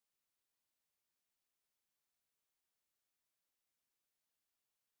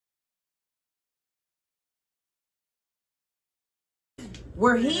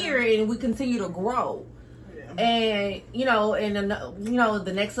we're here and we continue to grow. And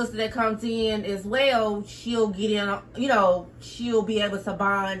the next sister that comes in as well, she'll get in, she'll be able to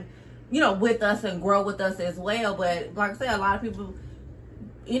bond, with us and grow with us as well. But like I said, a lot of people,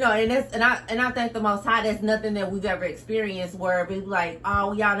 and I think the Most High, that's nothing that we've ever experienced where people like,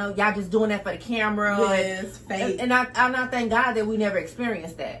 oh, y'all just doing that for the camera. Yes, fake. And I thank God that we never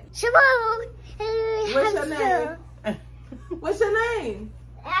experienced that. Shalom. What's your name? What's your name?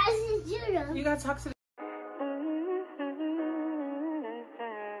 Judah. You gotta talk to the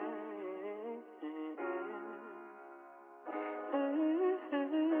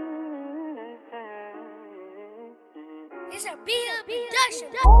It's a BL production.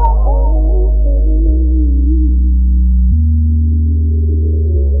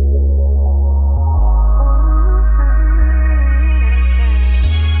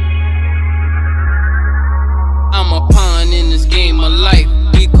 I'm a pawn in this game of life.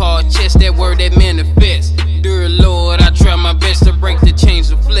 We call chess, that word that manifests. Dear Lord, I try my best to break the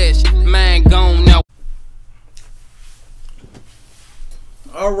chains of flesh. Mind gone now.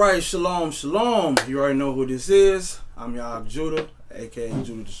 Alright, shalom, shalom. You already know who this is. I'm Yob Judah, aka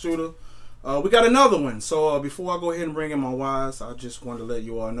Judah the Shooter. We got another one. So before I go ahead and bring in my wives, I just wanted to let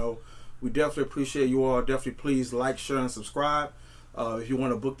you all know we definitely appreciate you all. Definitely please like, share, and subscribe. If you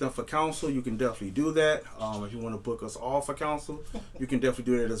want to book them for counsel, you can definitely do that. If you want to book us all for counsel, you can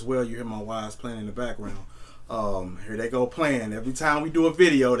definitely do that as well. You hear my wives playing in the background. Here they go playing. Every time we do a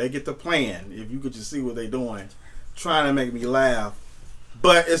video, they get to playing. If you could just see what they're doing, trying to make me laugh.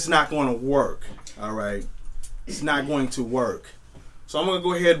 But it's not going to work. All right. It's not going to work. So I'm going to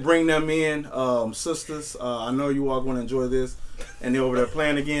go ahead and bring them in. Sisters, I know you all going to enjoy this. And they're over there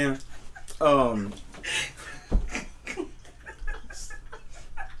playing again.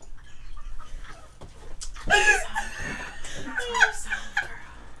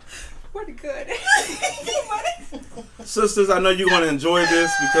 Pretty good. Sisters, I know you're going to enjoy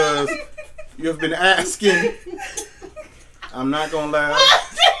this because you have been asking. I'm not going to laugh.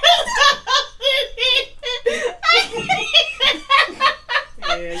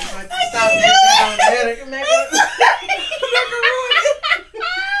 Yeah, you want to stop that.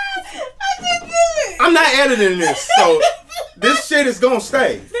 I'm not editing this, so this shit is going to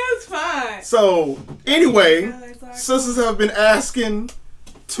stay. That's fine. So, anyway, sisters have been asking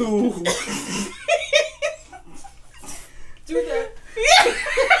to do that.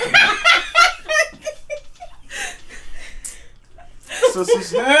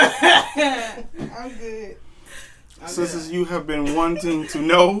 Sisters, I'm good. sisters, you have been wanting to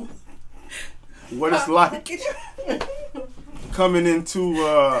know what it's like coming into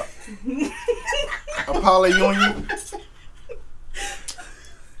a polyunion.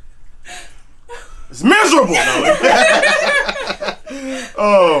 It's miserable.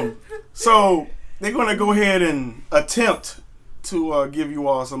 So they're gonna go ahead and attempt to give you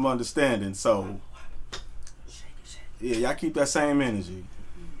all some understanding. So yeah, y'all keep that same energy.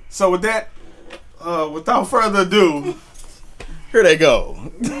 So with that, without further ado, here they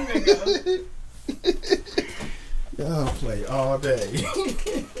go. Y'all play all day.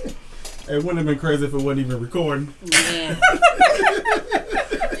 It wouldn't have been crazy if it wasn't even recording. Yeah.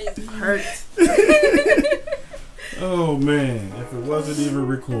 It hurts. Oh man, if it wasn't even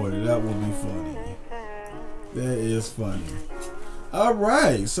recorded, that would be funny. That is funny.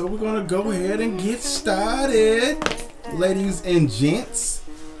 Alright, so we're gonna go ahead and get started, ladies and gents.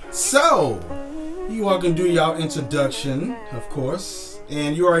 So, you all can do y'all introduction, of course.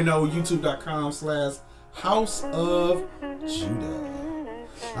 And you already know youtube.com/House of Judah.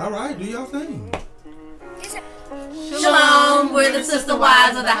 Alright, do y'all thing. Shalom, we're the sister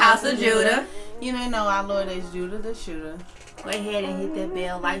wives of the House of Judah. You know our Lord is Judah the Shooter. Go ahead and hit that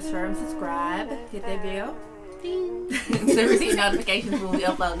bell, like, share, and subscribe. Hit that bell. Ding. To receive notifications when we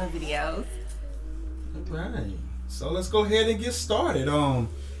upload new videos. Alright. So let's go ahead and get started.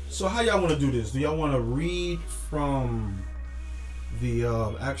 So how y'all want to do this? Do y'all want to read from the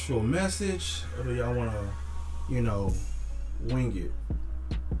actual message, or do y'all want to, wing it?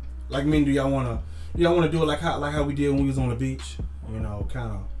 Like, do y'all want to do it like how we did when we was on the beach?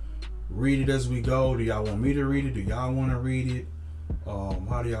 Kind of read it as we go. Do y'all want me to read it? Do y'all want to read it?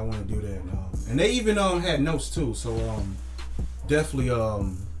 How do y'all want to do that? And they even had notes too. So definitely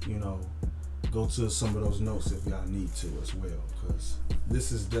go to some of those notes if y'all need to as well, because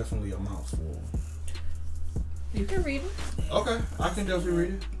this is definitely a mouthful. You can read it. Okay, I can definitely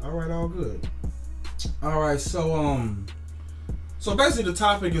read it. All right, all good. All right, so basically the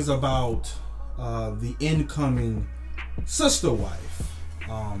topic is about the incoming sister wife.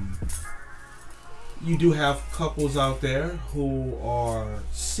 you do have couples out there who are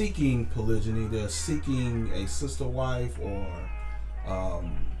seeking polygyny. They're seeking a sister wife, or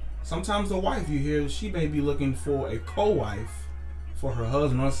sometimes the wife, you hear, she may be looking for a co-wife for her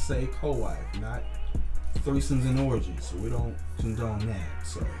husband. Let's say co-wife, not threesomes and orgies. So we don't condone that.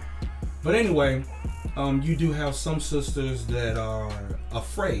 So, but anyway, you do have some sisters that are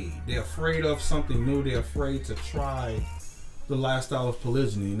afraid. They're afraid of something new. They're afraid to try the lifestyle of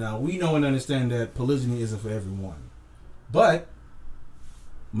polygyny. Now, we know and understand that polygyny isn't for everyone, but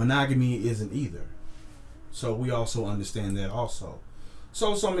monogamy isn't either. So we also understand that also.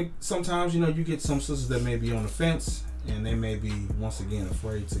 So sometimes, you know, you get some sisters that may be on the fence, and they may be, once again,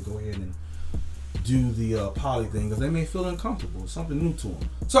 afraid to go ahead and do the poly thing because they may feel uncomfortable. It's something new to them.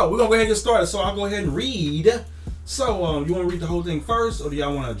 So we're going to go ahead and get started. So I'll go ahead and read. So you want to read the whole thing first, or do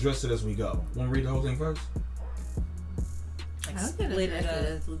y'all want to address it as we go? Want to read the whole thing first? Split it up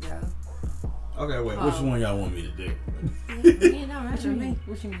as we go. Okay, wait. Which one y'all want me to do? You know, what you mean?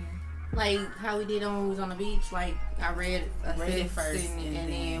 What you mean? Like how we did when we was on the beach. Like I read it first, and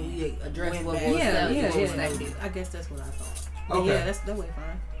then we addressed what was yeah. I guess that's what I thought. Okay. Yeah, that's way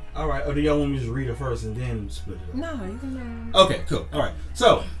fine. All right. Or do y'all want me to just read it first and then split it up? No, you can. Okay, cool. All right.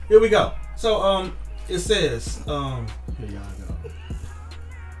 So here we go. So it says here y'all go.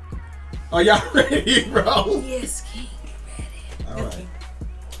 Are y'all ready, bro? Yes, King. All right.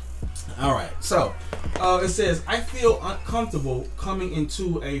 All right. So it says, I feel uncomfortable coming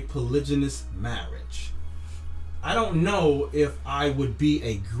into a polygynous marriage. I don't know if I would be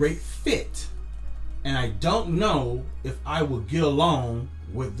a great fit, and I don't know if I would get along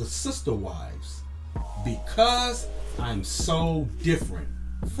with the sister wives because I'm so different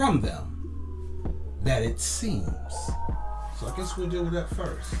from them that it seems. So I guess we'll deal with that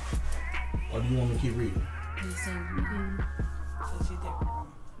first. Or do you want me to keep reading?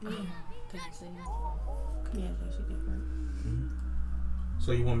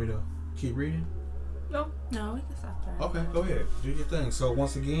 So you want me to keep reading? No, we can stop there. Okay, go ahead. Do your thing. So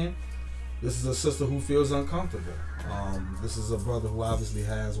once again, this is a sister who feels uncomfortable. This is a brother who obviously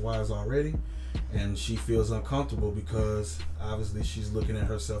has wives already, and she feels uncomfortable because obviously she's looking at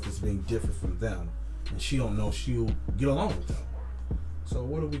herself as being different from them, and she don't know if she'll get along with them. So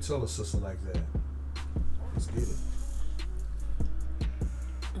what do we tell a sister like that? Let's get it.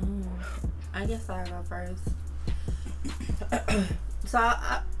 I guess I'll go first. So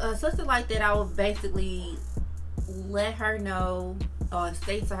a sister like that, I would basically let her know or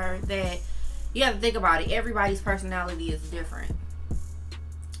state to her that you have to think about it. Everybody's personality is different.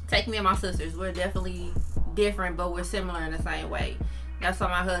 Take me and my sisters. We're definitely different, but we're similar in the same way. That's why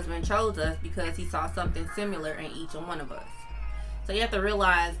my husband chose us, because he saw something similar in each one of us. So you have to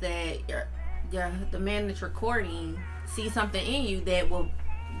realize that the man that you're courting sees something in you that will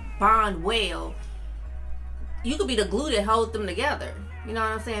bond well. You could be the glue that holds them together. You know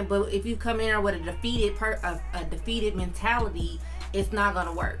what I'm saying? But if you come in there with a defeated mentality, it's not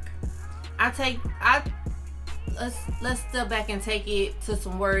gonna work. Let's step back and take it to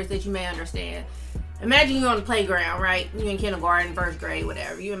some words that you may understand. Imagine you're on the playground, right? You're in kindergarten, first grade,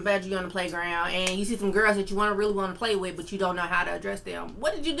 whatever. You imagine you're on the playground and you see some girls that you really want to play with, but you don't know how to address them.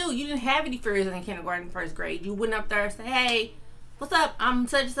 What did you do? You didn't have any fears in kindergarten, first grade. You went up there and said, "Hey, what's up? I'm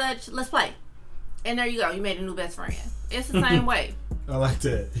such and such. Let's play." And there you go. You made a new best friend. It's the same way. I like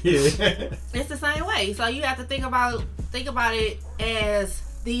that. Yeah. It's the same way. So you have to think about it as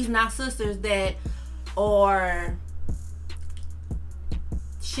these not sisters that are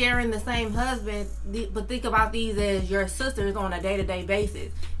sharing the same husband, but think about these as your sisters on a day-to-day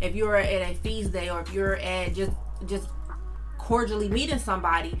basis. If you're at a feast day, or if you're at just cordially meeting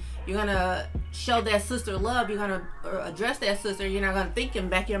somebody, you're gonna show that sister love. You're gonna address that sister. You're not gonna think in the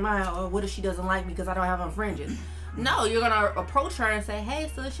back of your mind, "Oh, what if she doesn't like me because I don't have on fringes?" No, you're gonna approach her and say, "Hey,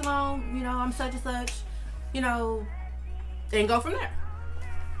 sis, shalom. You know, I'm such and such. You know," and go from there.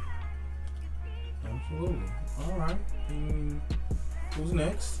 Absolutely. All right. Who's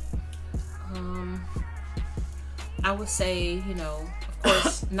next? I would say, you know, of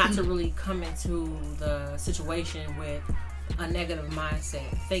course, not to really come into the situation with a negative mindset,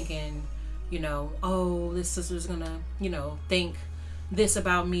 thinking, you know, oh, this sister's gonna, you know, think this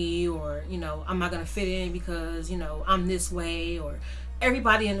about me, or, you know, I'm not gonna fit in because, you know, I'm this way. Or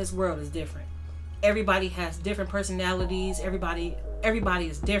everybody in this world is different. Everybody has different personalities. Everybody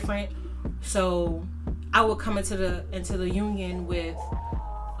is different. So I would come into the union with,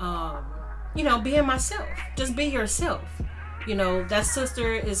 you know, being myself. Just be yourself. You know, that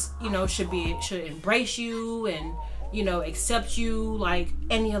sister is, you know, should embrace you and, you know, accept you like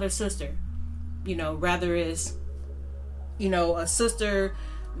any other sister. You know, rather is, you know, a sister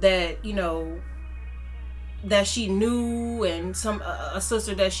that, you know, that she knew, and a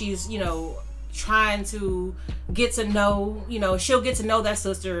sister that she's, you know, trying to get to know. You know, she'll get to know that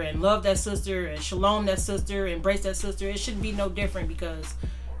sister and love that sister and shalom that sister, embrace that sister. It shouldn't be no different because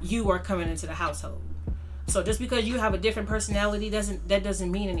you are coming into the household. So just because you have a different personality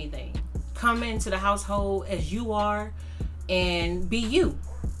doesn't mean anything. Come into the household as you are and be you.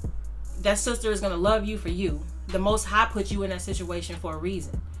 That sister is going to love you for you. The Most High put you in that situation for a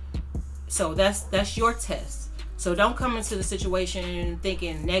reason. So that's your test. So don't come into the situation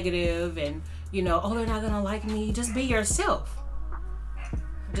thinking negative and, you know, oh, they're not going to like me. Just be yourself.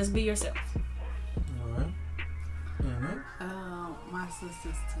 Just be yourself. All right. Mm-hmm. My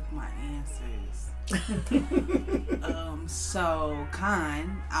sisters took my answers. So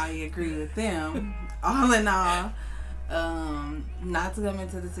I agree with them. All in all, not to come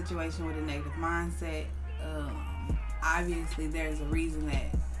into the situation with a negative mindset. Obviously, there's a reason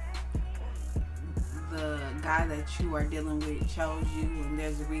that the guy that you are dealing with chose you, and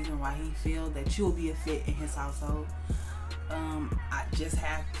there's a reason why he feels that you'll be a fit in his household. I just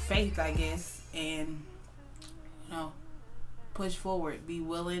have faith, I guess, and you know, push forward, be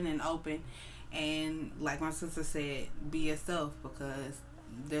willing and open, and like my sister said, be yourself, because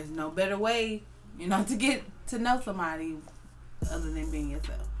there's no better way, you know, to get to know somebody other than being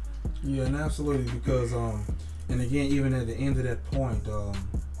yourself. Yeah, and absolutely, because and again, even at the end of that point,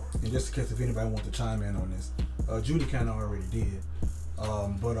 and just in case if anybody wants to chime in on this, Judy kind of already did,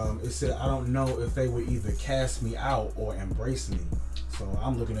 but it said, I don't know if they would either cast me out or embrace me. So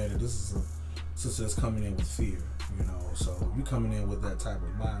I'm looking at it, this is a sister that's coming in with fear, you know. So you coming in with that type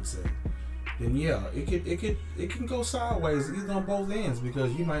of mindset, then yeah, it can go sideways either on both ends,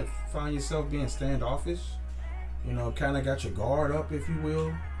 because you might find yourself being standoffish, you know, kind of got your guard up, if you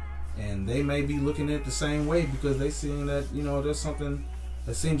will, and they may be looking at it the same way because they seeing that, you know, there's something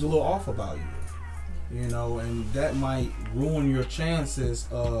that seems a little off about you, you know, and that might ruin your chances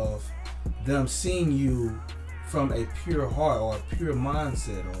of them seeing you from a pure heart or a pure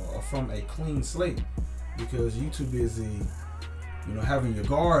mindset or from a clean slate, because you too busy, you know, having your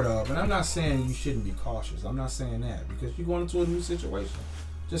guard up. And I'm not saying you shouldn't be cautious. I'm not saying that, because you're going into a new situation,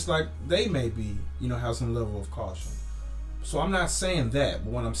 just like they may be, you know, have some level of caution. So I'm not saying that,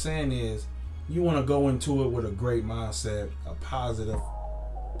 but what I'm saying is you want to go into it with a great mindset, a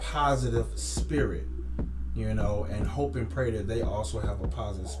positive spirit, you know, and hope and pray that they also have a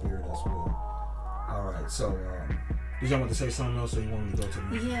positive spirit as well. All right, so did y'all want to say something else, or you want me to go to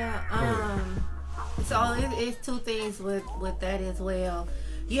me? Yeah, so it's two things with that as well.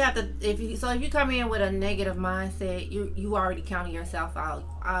 You have to, if you come in with a negative mindset, you already counting yourself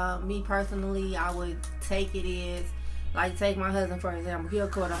out. Me personally, I would take it as, like, take my husband for example. He'll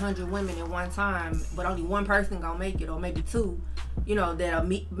court 100 women at one time, but only one person gonna make it, or maybe two, you know, that'll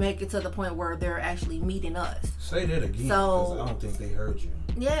make it to the point where they're actually meeting us. Say that again, because I don't think they heard you.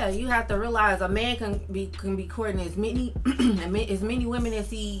 Yeah, you have to realize a man can be courting as many women as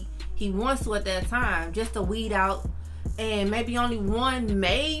he wants to at that time, just to weed out, and maybe only one,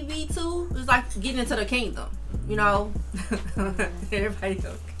 maybe two. It's like getting into the kingdom, you know. Everybody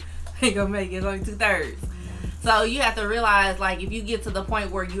ain't gonna make it. It's only 2/3. So you have to realize, like, if you get to the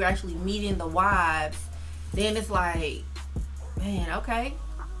point where you're actually meeting the wives, then it's like, man, okay,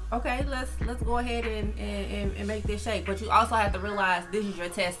 let's go ahead and make this shake. But you also have to realize this is your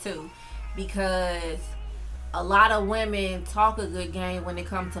test too, because a lot of women talk a good game when it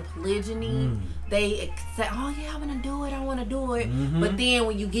comes to polygyny. They say, oh yeah, I want to do it. But then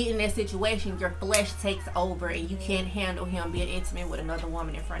when you get in that situation, your flesh takes over and you can't handle him being intimate with another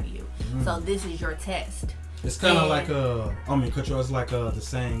woman in front of you. So this is your test. It's kind of like it's like the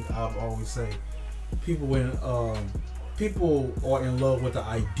saying I always say, people are in love with the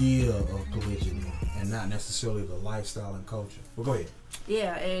idea of polygyny and not necessarily the lifestyle and culture. Well, go ahead.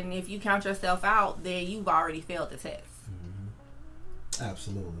 Yeah, and if you count yourself out, then you've already failed the test.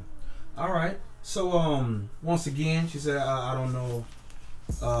 Absolutely. All right. So once again, she said, I don't know.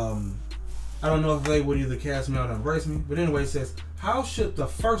 I don't know if they would either cast me out or embrace me. But anyway, it says, how should the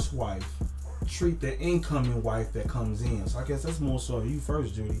first wife treat the incoming wife that comes in? So I guess that's more so you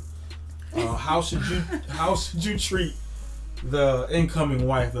first, Judy. How should you treat the incoming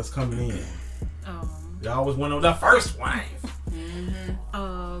wife that's coming in? You always want to know the first wife.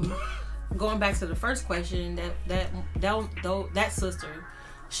 Going back to the first question, that sister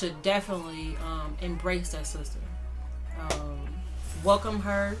should definitely embrace that sister. Welcome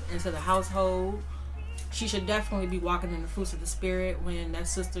her into the household. She should definitely be walking in the fruits of the spirit when that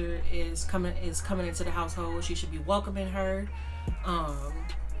sister is coming into the household. She should be welcoming her,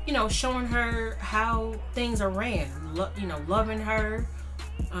 you know, showing her how things are ran, loving her,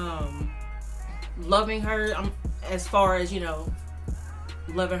 loving her, as far as,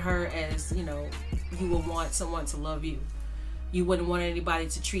 loving her as, you would want someone to love you. You wouldn't want anybody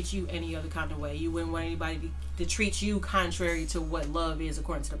to treat you any other kind of way. You wouldn't want anybody to treat you contrary to what love is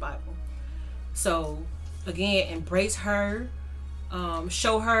according to the Bible. So, again, embrace her.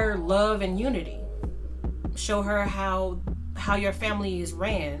 Show her love and unity. Show her how your family is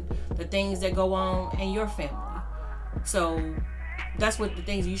ran, the things that go on in your family. So that's what the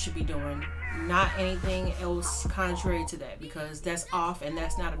things you should be doing, not anything else contrary to that, because that's off, and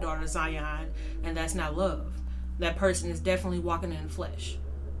that's not a daughter of Zion, and that's not love. That person is definitely walking in the flesh.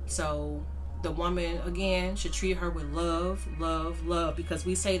 So the woman, again, should treat her with love, love, love, because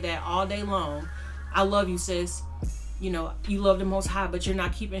we say that all day long. I love you, sis. You love the Most High, but you're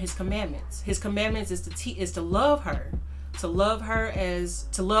not keeping His commandments. His commandments is to love her, to love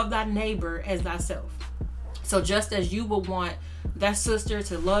thy neighbor as thyself. So just as you would want that sister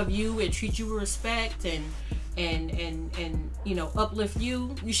to love you and treat you with respect and uplift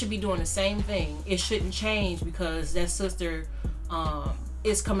you, you should be doing the same thing. It shouldn't change because that sister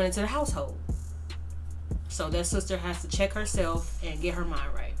is coming into the household. So that sister has to check herself and get her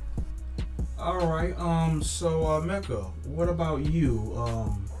mind right. All right. So Mecca, what about you?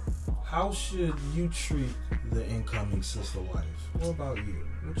 How should you treat the incoming sister wife? What about you?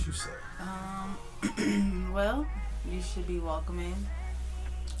 What you say? Well, you should be welcoming.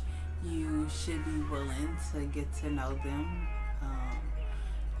 You should be willing to get to know them.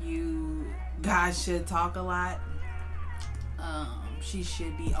 You guys should talk a lot. She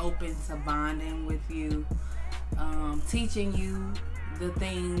should be open to bonding with you, teaching you the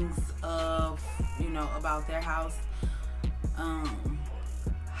things of, about their house,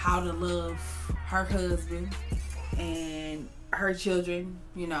 how to love her husband and her children,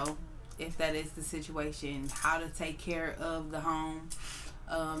 if that is the situation, how to take care of the home,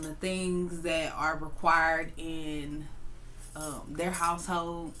 the things that are required in their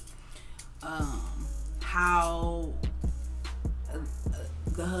household, how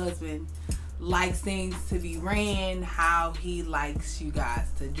the husband likes things to be ran, how he likes you guys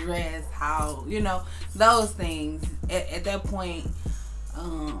to dress, how, those things. At that point,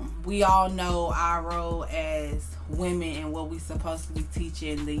 we all know our role as women and what we're supposed to be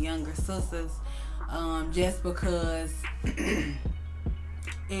teaching the younger sisters. Just because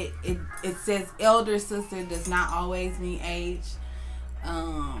it says elder sister does not always mean age.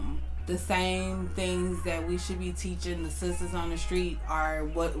 The same things that we should be teaching the sisters on the street are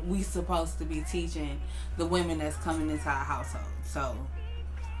what we supposed to be teaching the women that's coming into our household. So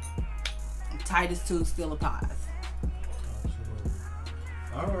Titus 2 still applies. Absolutely.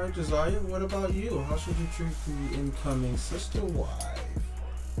 All right, Josiah, what about you? How should you treat the incoming sister wife?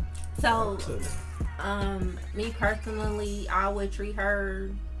 So, me personally, I would treat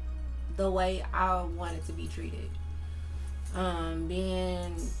her the way I wanted to be treated.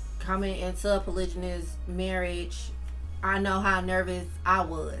 Coming into a polygynous marriage, I know how nervous I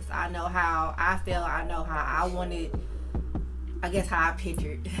was. I know how I felt. I know how I wanted, I guess how I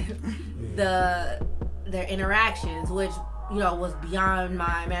pictured their interactions, which, was beyond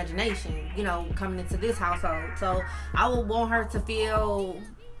my imagination, coming into this household. So I would want her to feel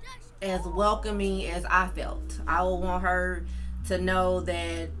as welcoming as I felt. I would want her to know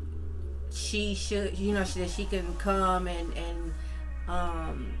that she should, that she can come and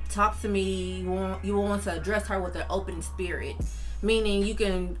talk to me. You want to address her with an open spirit, meaning you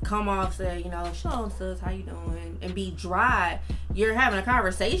can come off, say, shalom sis, how you doing, and be dry. You're having a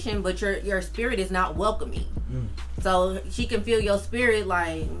conversation, but your spirit is not welcoming. So she can feel your spirit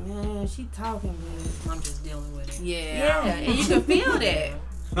like, man, she talking good. I'm just dealing with it. Yeah, and you can feel that.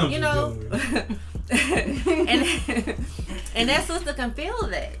 And that sister can feel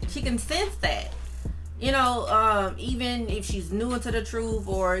that. She can sense that. Even if she's new into the truth,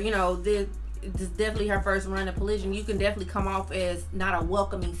 or this is definitely her first run of polygyny, you can definitely come off as not a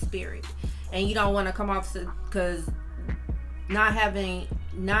welcoming spirit, and you don't want to come off because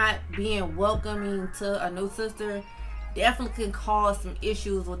not being welcoming to a new sister definitely can cause some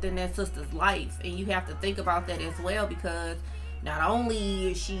issues within that sister's life, and you have to think about that as well, because not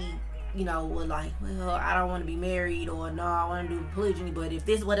only is she like, well, I don't want to be married, or no, I want to do polygyny, but if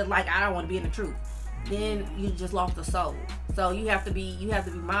this is what it's like, I don't want to be in the truth, then you just lost the soul. So you have to be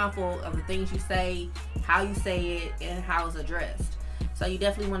mindful of the things you say, how you say it, and how it's addressed. So you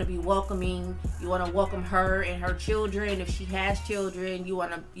definitely want to be welcoming. You want to welcome her and her children. If she has children, you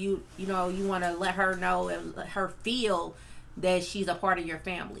want to let her know and let her feel that she's a part of your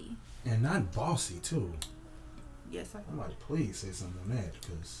family. And not bossy too. Yes, sir. I'm like, please say something on that,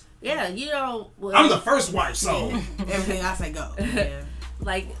 because yeah, I'm the first wife, so everything I say go. Yeah.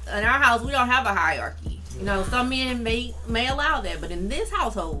 Like in our house, we don't have a hierarchy. You know, some men may allow that, but in this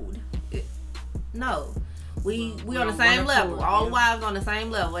household, no. We on the same level. All wives on the same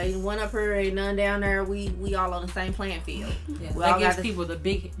level. Ain't one up here, ain't none down there. We all on the same playing field. Yeah, We that all gives got people the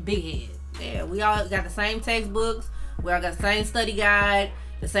big head. Yeah, we all got the same textbooks. We all got the same study guide,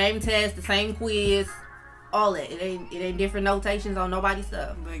 the same test, the same quiz. All that. It ain't different notations on nobody's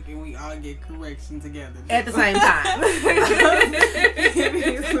stuff. Like, and we all get correction together At the same time.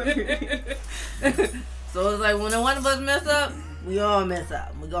 So it's like when one of us mess up, we all mess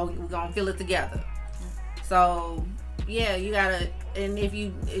up. We gonna feel it together. So yeah, you gotta, and if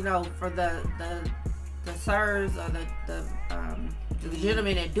you know, for the sirs or the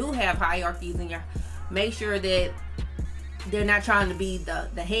gentlemen that do have hierarchies in your, make sure that they're not trying to be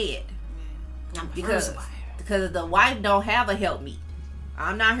the head. Because the wife don't have a helpmeet.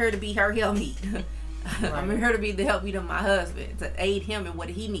 I'm not here to be her helpmeet. Right. I'm here to be the helpmeet of my husband, to aid him in what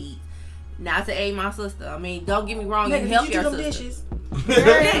he needs, not to aid my sister. I mean, don't get me wrong, you help your sister. Dishes? I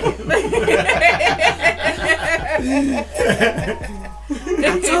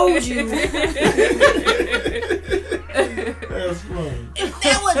told you. That's funny.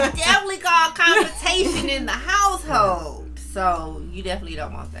 That was definitely called confrontation in the household. So you definitely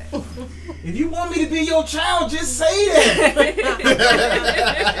don't want that. If you want me to be your child, just say that.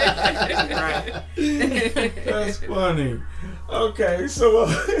 That's funny. Okay, so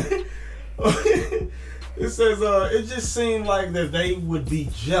it says it just seemed like that they would be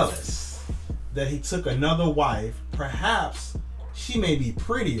jealous that he took another wife. Perhaps she may be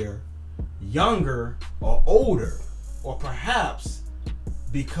prettier, younger, or older, or perhaps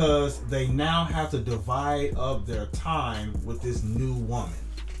because they now have to divide up their time with this new woman.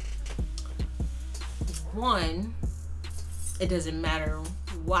 One, it doesn't matter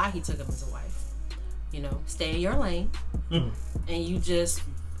why he took him as a wife. You know, stay in your lane, and you just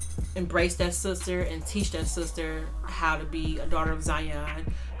embrace that sister and teach that sister how to be a daughter of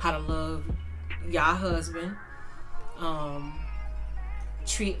Zion, how to love your husband.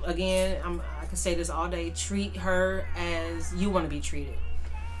 Treat, again, I can say this all day, treat her as you want to be treated.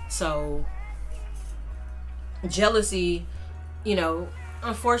 So jealousy, you know,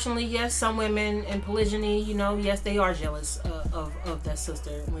 unfortunately, yes, some women in polygyny, you know, yes, they are jealous of that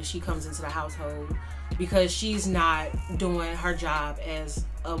sister when she comes into the household, because she's not doing her job as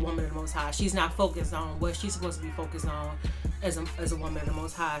a woman of the Most High. She's not focused on what she's supposed to be focused on as a woman of the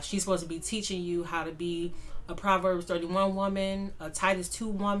Most High. She's supposed to be teaching you how to be a Proverbs 31 woman, a Titus 2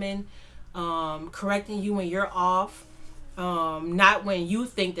 woman, correcting you when you're off, not when you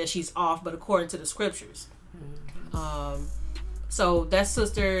think that she's off, but according to the scriptures. So that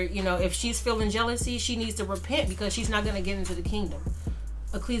sister, you know, if she's feeling jealousy, she needs to repent, because she's not going to get into the kingdom.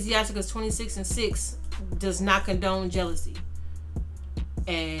 Ecclesiasticus 26:6 does not condone jealousy.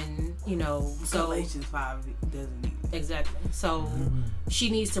 And, you know, so Galatians 5 doesn't either. Exactly. So she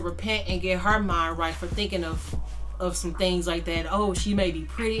needs to repent and get her mind right for thinking of some things like that. Oh, she may be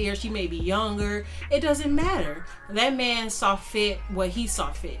prettier, she may be younger. It doesn't matter. That man saw fit what he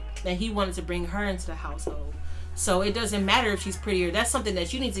saw fit, and he wanted to bring her into the household. So it doesn't matter if she's prettier. That's something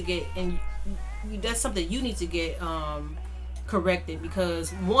that you need to get, and that's something you need to get corrected,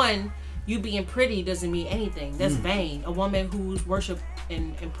 because one, you being pretty doesn't mean anything. That's vain. A woman who's worship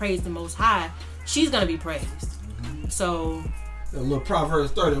and praise the Most High, she's gonna be praised. So a little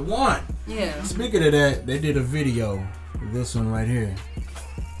Proverbs 31. Yeah. Speaking of that, they did a video, this one right here,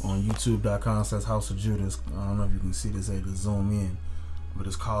 on youtube.com/House of Judas. I don't know if you can see this, I had to zoom in, but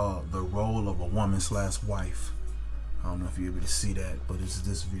it's called The Role of a Woman/Wife. I don't know if you're able to see that, but it's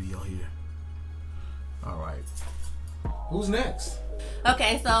this video here. Alright. Who's next?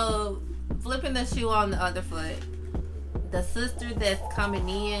 Okay, so flipping the shoe on the other foot, the sister that's coming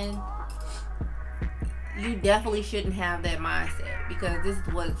in, you definitely shouldn't have that mindset, because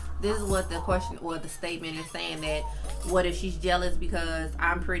this is what the question or the statement is saying, that what if she's jealous because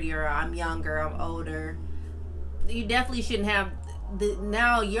I'm prettier, I'm younger, I'm older. You definitely shouldn't have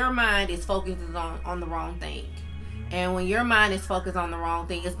now your mind is focused on the wrong thing. And when your mind is focused on the wrong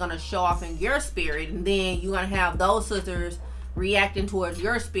thing, it's going to show off in your spirit, and then you're going to have those sisters reacting towards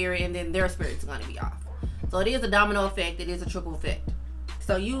your spirit, and then their spirit's going to be off. So it is a domino effect. It is a trickle effect.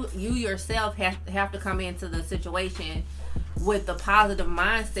 So you yourself have to come into the situation with the positive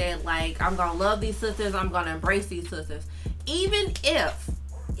mindset, like, I'm going to love these sisters, I'm going to embrace these sisters. Even if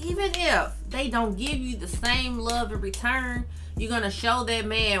they don't give you the same love in return, you're going to show that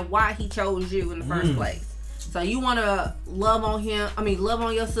man why he chose you in the first place. So you want to love on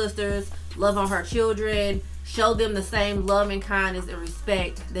your sisters, love on her children, show them the same love and kindness and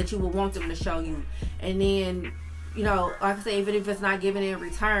respect that you would want them to show you. And then you know, like I say, even if it's not given in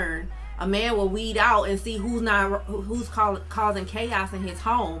return, a man will weed out and see who's causing chaos in his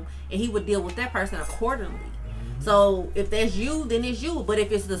home, and he would deal with that person accordingly. So if that's you, then it's you. But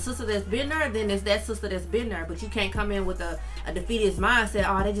if it's the sister that's been there, then it's that sister that's been there. But you can't come in with a defeatist mindset.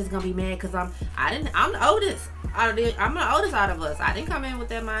 Oh, they just gonna be mad because I'm the oldest. I'm the oldest out of us. I didn't come in with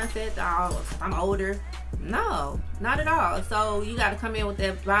that mindset. Oh, I'm older. No, not at all. So you got to come in with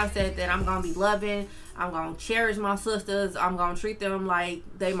that mindset that I'm gonna be loving. I'm gonna cherish my sisters. I'm gonna treat them like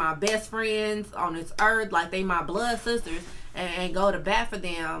they my best friends on this earth, like they my blood sisters. And go to bat for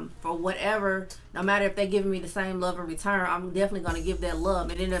them for whatever, no matter if they're giving me the same love in return. I'm definitely going to give that love.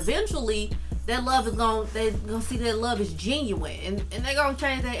 And then eventually, that love is they're going to see that love is genuine. And they're going to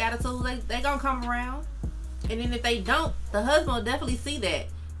change their attitude. They're going to come around. And then if they don't, the husband will definitely see that.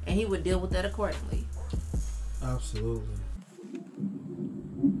 And he would deal with that accordingly. Absolutely.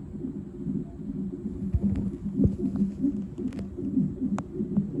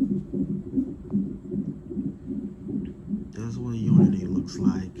 That's what unity looks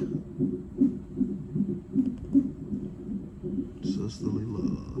like. Sisterly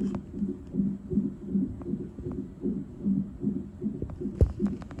love.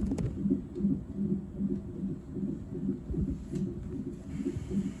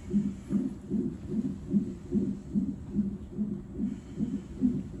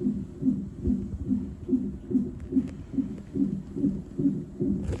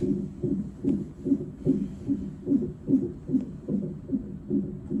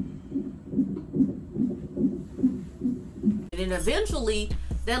 And eventually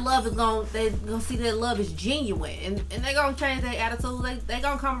that love is they're gonna see that love is genuine, and they're gonna change their attitude. They're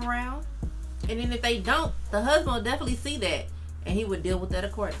gonna come around. And then if they don't, the husband will definitely see that, and he would deal with that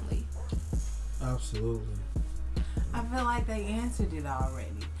accordingly. Absolutely. I feel like they answered it already.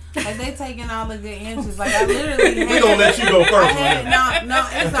 Like they taking all the good answers. Like I literally had, We're gonna let you go first. no,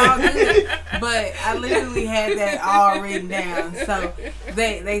 it's all good. But I literally had that all written down. So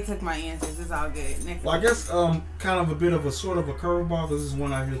they took my answers. It's all good. Next Well, I guess kind of a bit of a sort of a curveball. This is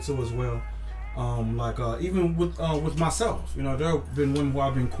one I hear too as well. Even with myself, you know, there have been women who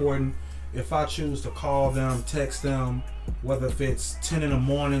I've been courting. If I choose to call them, text them, whether if it's 10 in the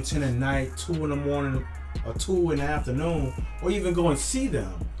morning, 10 at night, 2 in the morning, or 2 in the afternoon, or even go and see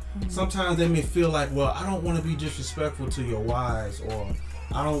them. Sometimes they may feel like, well, I don't want to be disrespectful to your wives, or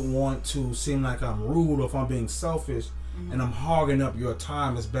I don't want to seem like I'm rude, or if I'm being selfish and I'm hogging up your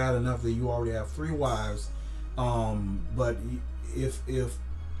time. It's bad enough that you already have 3 wives. But if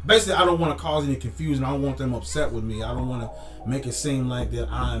basically I don't want to cause any confusion, I don't want them upset with me. I don't want to make it seem like that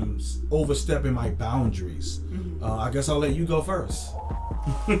I'm overstepping my boundaries. I guess I'll let you go first.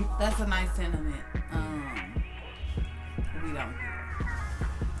 That's a nice sentiment.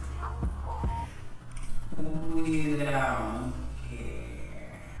 We don't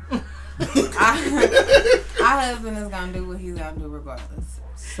care. Our husband is gonna do what he's gonna do regardless.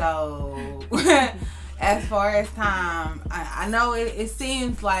 So as far as time, I know it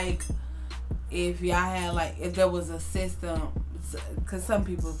seems like if y'all had if there was a system, because some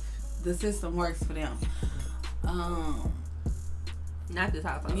people the system works for them. Not this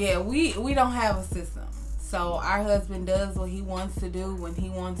household. Yeah, we don't have a system. So our husband does what he wants to do when he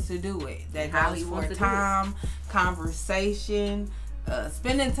wants to do it. That goes for time, conversation,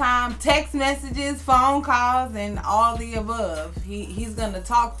 spending time, text messages, phone calls, and all the above. He's gonna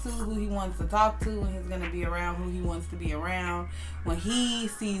talk to who he wants to talk to, and he's gonna be around who he wants to be around when he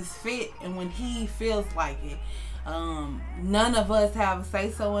sees fit and when he feels like it. None of us have a say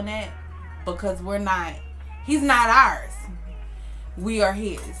so in that because he's not ours. We are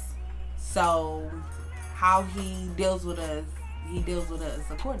his. So how he deals with us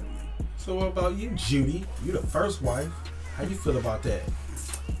accordingly. So what about you, Judy? You the first wife. How you feel about that?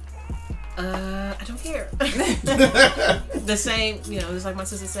 I don't care. The same, just like my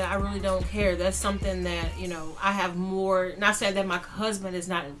sister said, I really don't care. That's something that, I have more, not saying that my husband is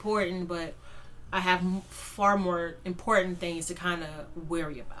not important, but I have far more important things to kind of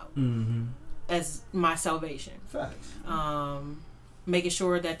worry about as my salvation. Facts. Making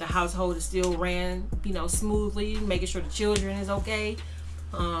sure that the household is still ran, smoothly, making sure the children is okay.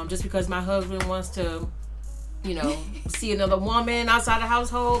 Just because my husband wants to, see another woman outside the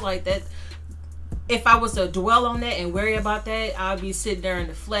household, like that. If I was to dwell on that and worry about that, I'd be sitting there in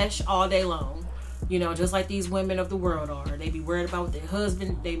the flesh all day long. Just like these women of the world are. They be worried about what their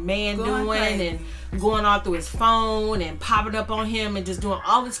husband, their man doing and going all through his phone and popping up on him and just doing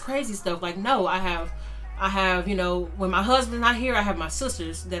all this crazy stuff. Like, no, I have, when my husband's not here, I have my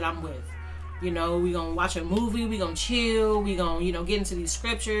sisters that I'm with. We gonna watch a movie, we gonna chill, we gonna, get into these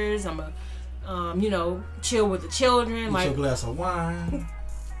scriptures. I'm gonna chill with the children. Get like your glass of wine.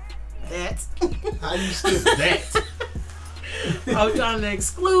 that. How you skip that? I was trying to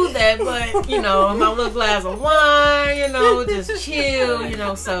exclude that, but my little glass of wine, just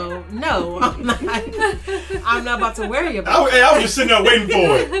chill, So no, I'm not about to worry about it. I was just sitting there waiting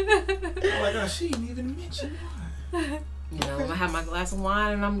for it. I'm like, oh, she didn't even mention wine. I'm gonna have my glass of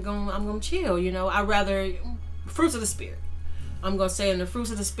wine and I'm gonna chill. I'd rather fruits of the spirit. I'm gonna say in the fruits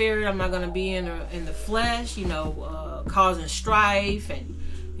of the spirit. I'm not gonna be in the flesh. Causing strife and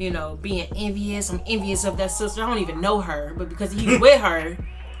being envious. I'm envious of that sister. I don't even know her, but because he's with her,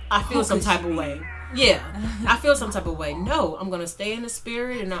 I feel some type of way. Yeah, I feel some type of way. No, I'm gonna stay in the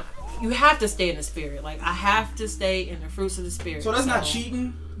spirit, and you have to stay in the spirit. Like I have to stay in the fruits of the spirit. So that's not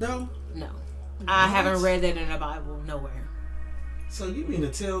cheating, though. No, I haven't read that in the Bible nowhere. So you mean to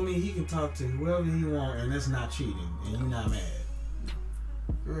tell me he can talk to whoever he want, and that's not cheating, and you're not mad?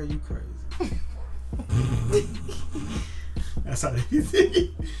 Girl, you crazy. That's how they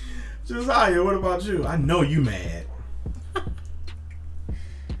think. Josiah, what about you? I know you mad.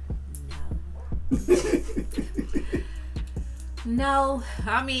 No,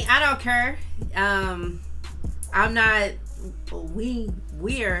 I mean I don't care. I'm not.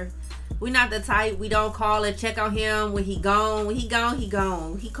 We're not the type. We don't call and check on him when he gone. When he gone, he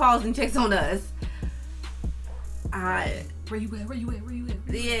gone. He calls and checks on us. Where you at?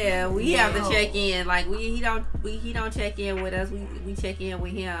 Yeah, we have to check in. Like he don't check in with us. We check in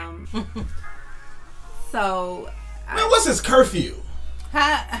with him. So, man, what's his curfew?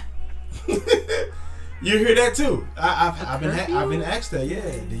 You hear that too? I've been asked that. Yeah,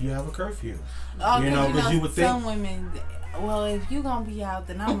 do you have a curfew? Because you would think some women. Well, if you gonna be out,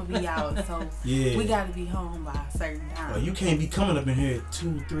 then I'm gonna be out. So we gotta be home by a certain time. Well, you can't be coming up in here at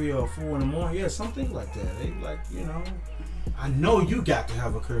 2, 3, or 4 in the morning. Yeah, something like that. They I know you got to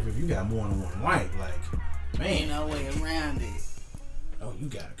have a curfew if you got more than one wife. Like, man, ain't no way around it. Oh, you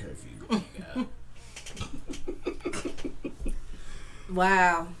got a curfew.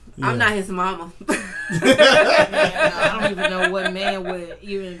 Wow. Yeah. I'm not his mama. I don't even know what man would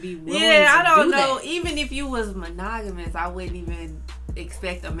even be willing I don't do know. that. Even if you was monogamous, I wouldn't even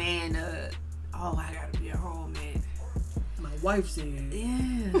expect a man to, I gotta be at home, man. My wife said.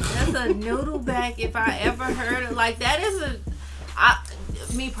 Yeah, that's a noodle back if I ever heard it. Like, that is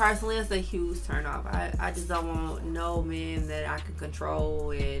me personally, it's a huge turn off. I just don't want no man that I can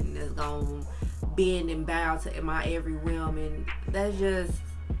control and is gonna bend and bow to my every whim, and that's just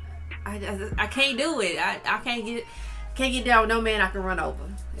I can't do it. I can't get down with no man I can run over.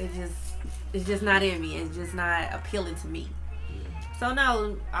 It's just not in me. It's just not appealing to me. So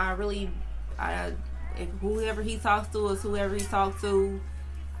no, if whoever he talks to is whoever he talks to.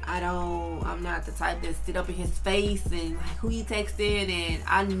 I'm not the type that sit up in his face and like who he texting, and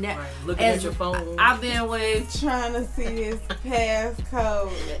I never looking at your phone. I've been with trying to see his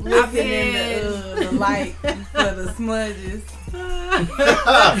passcode, looking in the light for the smudges.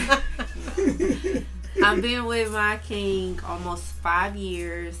 I've been with my king almost 5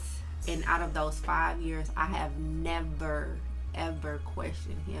 years, and out of those 5 years, I have never ever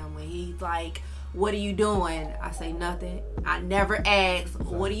questioned him when he's like, "What are you doing?" I say nothing. I never ask,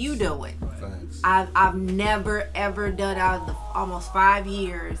 "What are you doing?" Thanks. I've never ever done out of the almost 5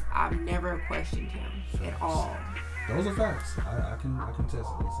 years. I've never questioned him at all. Those are facts. I can test it.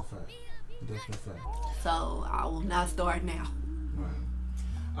 That's a fact. That's a fact. So I will not start now. Right.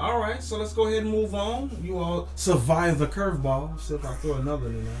 All right, so let's go ahead and move on. You all survived the curveball. See if I throw another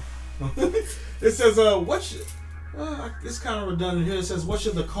in there. It says, it's kind of redundant here. It says, what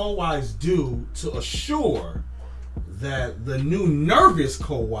should the co-wives do to assure that the new nervous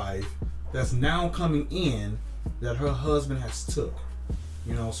co-wife that's now coming in that her husband has took?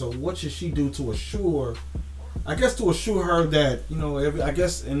 So what should she do to assure? I guess to assure her that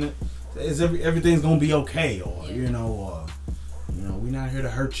everything's gonna be okay, or we're not here to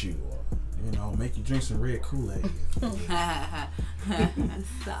hurt you, or make you drink some red Kool-Aid.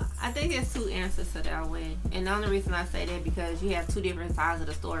 So, I think there's two answers to that one, and the only reason I say that because you have two different sides of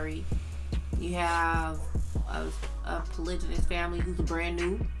the story. You have a polygynous family who's brand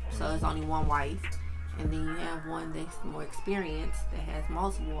new, so it's only one wife, and then you have one that's more experienced that has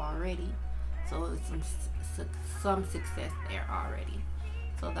multiple already, so it's some success there already.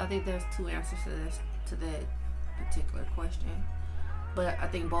 So I think there's two answers to that particular question. But I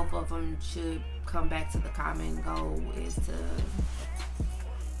think both of them should come back to the common goal is to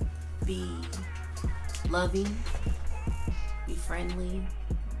be loving, be friendly,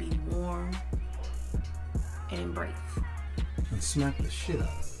 be warm, and embrace. And smack the shit out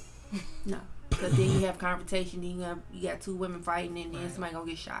of it. No. Because then you have confrontation, then you got two women fighting, and then somebody gonna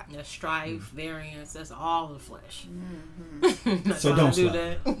get shot. That strife, variance, that's all the flesh. So don't do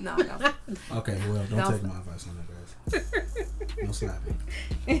slap. that. No, no. Okay, well, don't take my advice on that, guys. No slapping.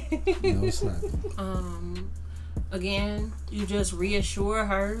 No slapping. Again, you just reassure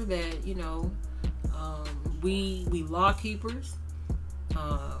her that, you know, we law keepers.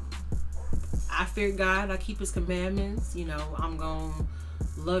 I fear God. I keep His commandments. You know, I'm gonna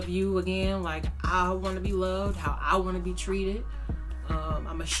love you again like I want to be loved, how I want to be treated. I'm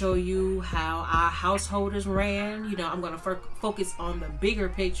gonna show you how our household is ran. You know, I'm gonna focus on the bigger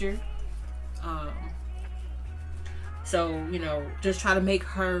picture. So, you know, just try to make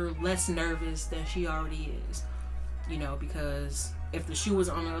her less nervous than she already is. You know, because if the shoe was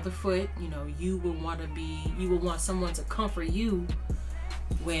on the other foot, you know, you would want someone to comfort you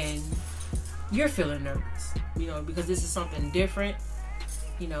when you're feeling nervous. You know, because this is something different.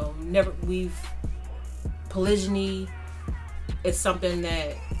 You know, polygyny is something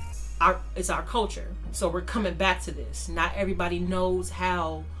that it's our culture. So we're coming back to this. Not everybody knows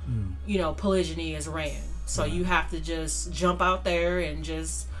how, you know, polygyny is ran. So you have to just jump out there and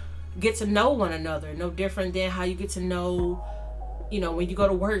just get to know one another. No different than how you get to know, you know, when you go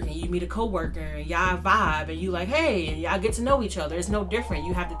to work and you meet a coworker and y'all vibe and you like, hey, and y'all get to know each other. It's no different.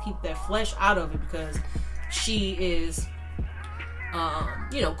 You have to keep that flesh out of it because she is,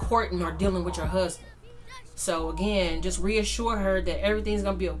 you know, courting or dealing with your husband. So again, just reassure her that everything's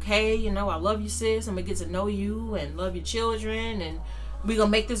gonna be okay. You know, I love you, sis. I'm gonna get to know you and love your children, and we're gonna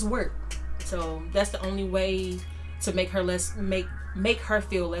make this work. So that's the only way to make her make her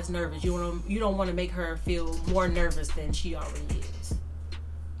feel less nervous. You don't want to make her feel more nervous than she already is.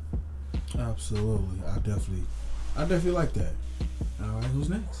 Absolutely, I definitely like that. All right, who's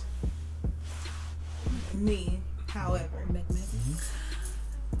next? Me, however,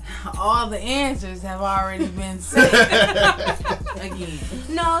 all the answers have already been said. Again,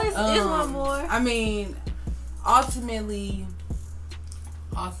 No, it's one more. I mean, ultimately,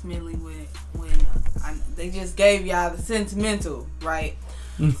 when they just gave y'all the sentimental, right?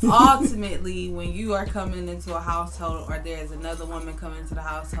 Ultimately, when you are coming into a household or there's another woman coming into the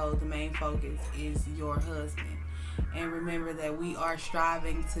household, the main focus is your husband. And remember that we are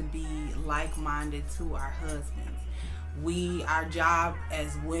striving to be like-minded to our husbands. Our job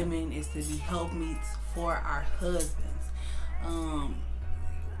as women is to be helpmeets for our husbands.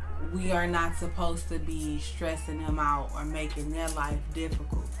 We are not supposed to be stressing them out or making their life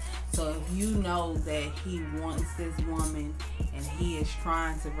difficult. So if you know that he wants this woman and he is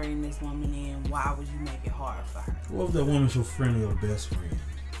trying to bring this woman in, why would you make it hard for her? What if that woman's your friend or your best friend?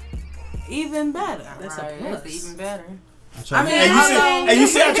 Even better. That's even better. You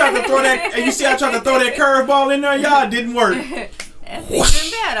see, I tried to throw that. And you see, I tried to throw that curveball in there. Y'all, it didn't work. That's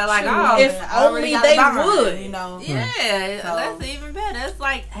even better. Like, if only they would, you know. Yeah, that's even better. It's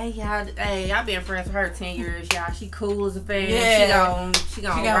like, hey, I've been friends with her 10 years, y'all. She cool as a fan. Yeah. She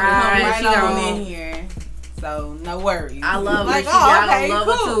gonna ride. She gonna in here. So no worries. I love her. Like, Y'all okay, love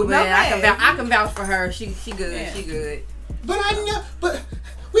her cool. too, man. No I can vouch for her. She good. Yeah. She good. But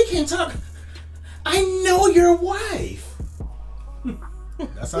we can't talk. I know your wife.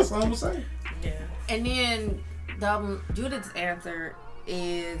 That's how someone say. Yeah. And then Judith's answer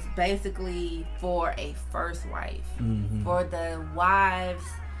is basically for a first wife. Mm-hmm. For the wives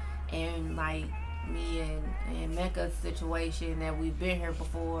and like me and Mecca's situation that we've been here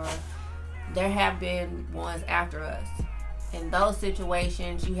before, there have been ones after us. In those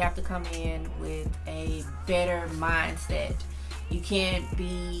situations, you have to come in with a better mindset. You can't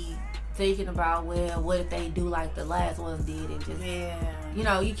be thinking about, well, what if they do like the last ones did, and just, you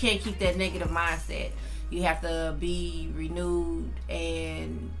know, you can't keep that negative mindset. You have to be renewed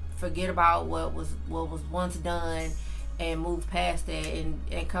and forget about what was once done and move past that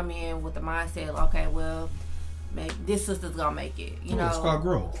and come in with the mindset, okay, well, this sister's gonna make it, you know. It's called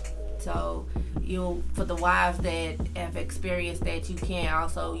growth. So, for the wives that have experienced that, you can't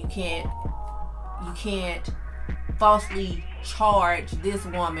falsely charge this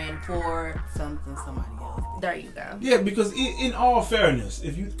woman for something somebody else did. There you go. Yeah, because in all fairness,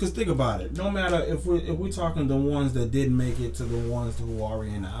 because think about it, no matter if we're talking the ones that didn't make it to the ones who are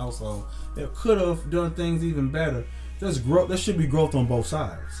in the household that could have done things even better, there's growth. There should be growth on both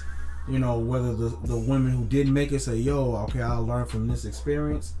sides. You know, whether the women who didn't make it say, yo, okay, I'll learn from this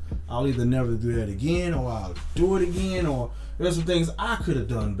experience. I'll either never do that again, or I'll do it again, or there's some things I could have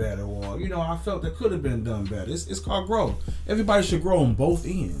done better, or, you know, I felt that could have been done better. It's called growth. Everybody should grow on both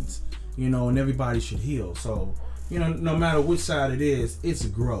ends, you know, and everybody should heal. So, you know, no matter which side it is, it's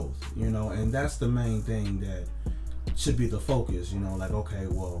growth, you know, and that's the main thing that should be the focus, you know, like, okay,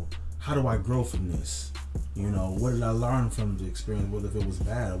 well, how do I grow from this? You know, what did I learn from the experience? Whether if it was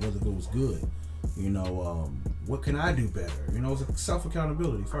bad or whether if it was good. You know, what can I do better? You know, it's self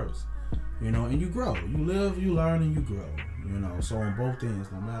accountability first. You know, and you grow. You live, you learn, and you grow. You know, so on both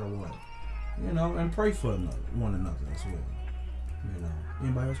ends, no matter what. You know, and pray for one another as well. You know,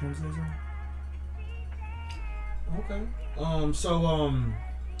 anybody else want to say something? Okay.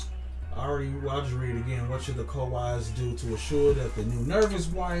 I'll just read it again. What should the co-wives do to assure that the new nervous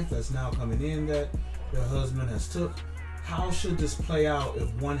wife that's now coming in that their husband has took? How should this play out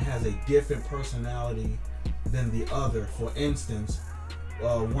if one has a different personality than the other? For instance,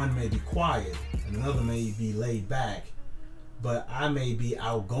 one may be quiet and another may be laid back, but I may be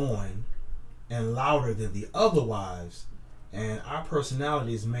outgoing and louder than the other wives, and our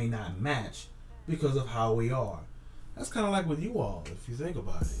personalities may not match because of how we are. That's kind of like with you all, if you think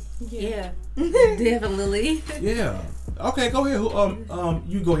about it. Yeah, definitely. Yeah. Okay, go ahead.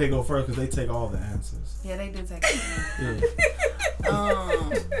 You go ahead, go first, because they take all the answers. Yeah, they do take it.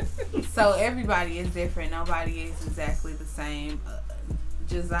 Yeah. So everybody is different. Nobody is exactly the same.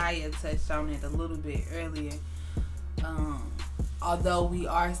 Josiah touched on it a little bit earlier. Although we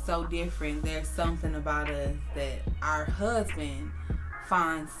are so different, there's something about us that our husband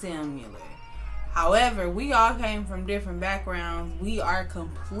finds similar. However, we all came from different backgrounds. We are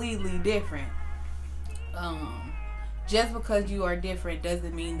completely different. Just because you are different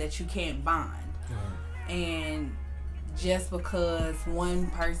doesn't mean that you can't bond. Right. And just because one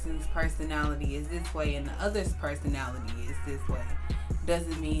person's personality is this way and the other's personality is this way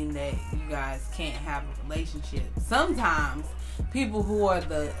doesn't mean that you guys can't have a relationship. Sometimes people who are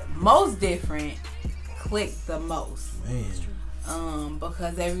the most different click the most. Man.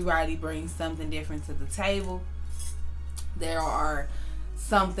 Because everybody brings something different to the table. There are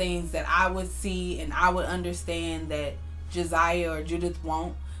some things that I would see and I would understand that Josiah or Judith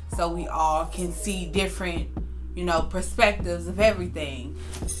won't. So we all can see different, perspectives of everything.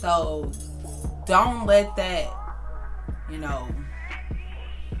 So don't let that,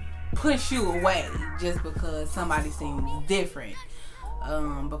 push you away just because somebody seems different.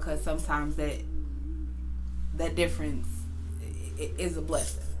 Because sometimes that difference is a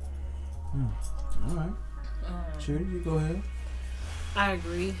blessing. All right. Judy, you go ahead. I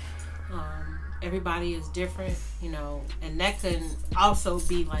agree. Everybody is different, and that can also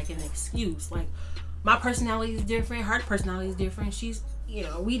be like an excuse. Like, my personality is different, her personality is different. She's,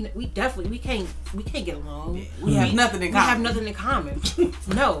 we definitely can't get along. We have nothing in common. We have nothing in common.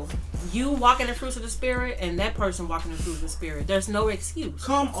 No, you walk in the fruits of the spirit, and that person walking in the fruits of the spirit. There's no excuse.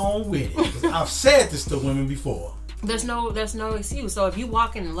 Come on with it. I've said this to women before. There's no excuse. So if you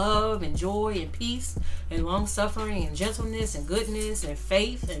walk in love and joy and peace and long suffering and gentleness and goodness and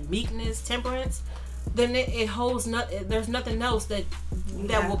faith and meekness, temperance, then it holds there's nothing else that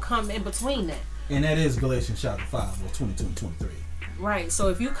will come in between that. And that is Galatians chapter 5, or 22 and 23. Right. So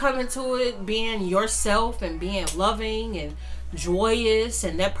if you come into it being yourself and being loving and joyous,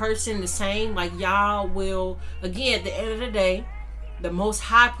 and that person the same, like, y'all will, again, at the end of the day, the Most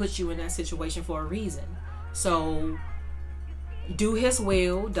High puts you in that situation for a reason. So do His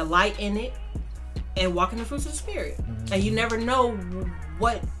will, delight in it, and walk in the fruits of the Spirit. Mm-hmm. And you never know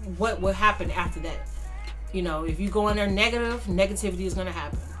what will happen after that. If you go in there negativity is going to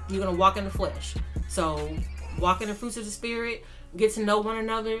happen. You're going to walk in the flesh. So walk in the fruits of the Spirit, get to know one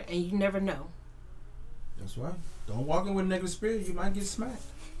another, and you never know. That's right. Don't walk in with a negative spirit. You might get smacked.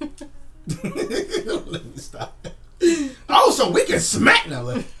 Let me stop. Oh, so we can smack now.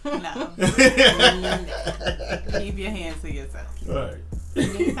 No. Keep your hands to yourself. Right.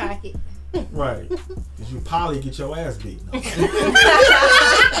 In your pocket. Right. Because you probably get your ass beat. No.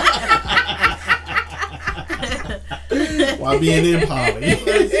 While being in Polly.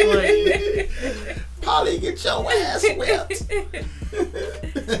 Polly, get your ass whipped.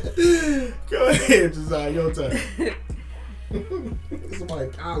 Go ahead, Josiah. Your turn. Somebody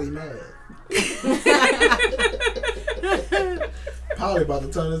Polly mad. Polly about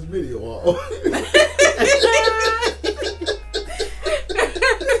to turn this video off.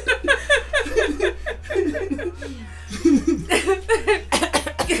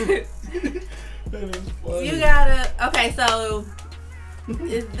 You gotta. Okay, so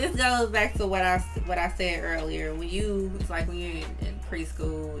this goes back to what I said earlier. When you're in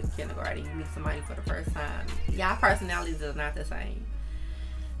preschool and kindergarten, you meet somebody for the first time. Y'all personalities are not the same.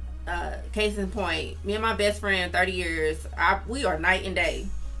 Case in point, me and my best friend, 30 years, we are night and day.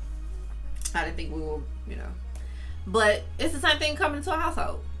 I didn't think we were, but it's the same thing coming into a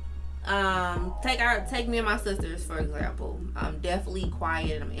household. Take me and my sisters for example. I'm definitely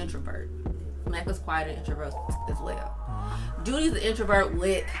quiet and I'm an introvert. Mecca's quite an introvert as well. Judy's an introvert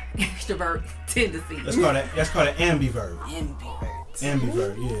with extrovert tendencies. That's called an ambivert.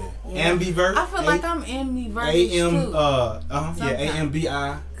 Ambivert, yeah. Ambivert. I feel like I'm ambivert too.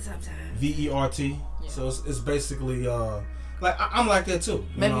 AMBI Sometimes. VERT. Yeah. So it's basically like I'm like that too. You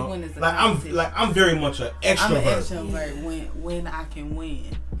Maybe know? when it's a like competition. I'm very much an extrovert. I'm an extrovert when I can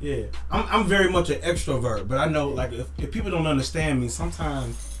win. Yeah, I'm very much an extrovert, but I know like if people don't understand me,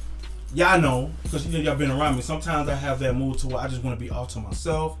 sometimes y'all know because y'all been around me. Sometimes I have that mood to where I just want to be off to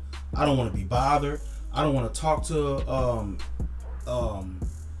myself. I don't want to be bothered. I don't want to talk to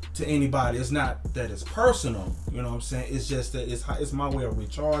anybody. It's not that it's personal, you know what I'm saying? It's just that it's my way of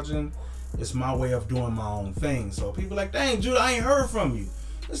recharging. It's my way of doing my own thing. So people like, dang, Judah, I ain't heard from you.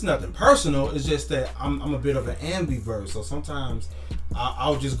 It's nothing personal. It's just that I'm a bit of an ambivert. So sometimes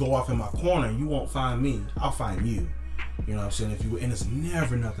I'll just go off in my corner. You won't find me. I'll find you. You know what I'm saying? And it's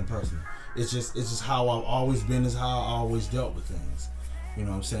never nothing personal. It's just how I've always been. Is how I always dealt with things. You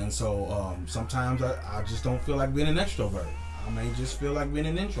know what I'm saying? So sometimes I just don't feel like being an extrovert. I may just feel like being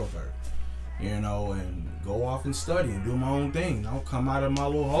an introvert. You know, and go off and study and do my own thing. I'll come out of my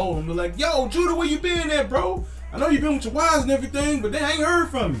little hole and be like, yo, Judah, where you been at, bro? I know you've been with your wives and everything, but they ain't heard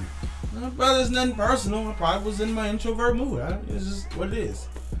from you. Brother, it's nothing personal. I probably was in my introvert mood. It's just what it is.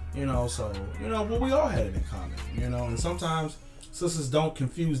 You know, so, you know, but we all had it in common. You know, and sometimes sisters don't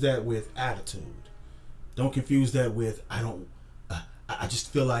confuse that with attitude. Don't confuse that with, I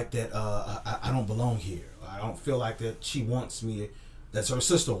just feel like that I don't belong here. I don't feel like that she wants me. That's her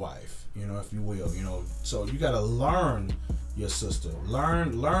sister wife, you know, if you will, you know. So you got to learn your sister.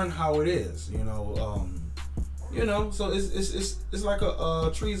 Learn how it is, you know. So it's like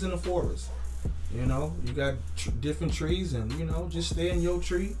a trees in the forest. You know, you got different trees, and you know, just stay in your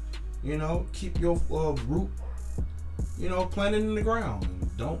tree. You know, keep your root, you know, planted in the ground,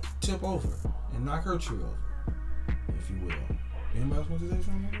 and don't tip over and knock her tree over, if you will. Anybody else want to say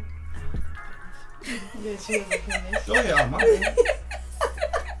something? Yeah, she wasn't finished. Go ahead, my bad.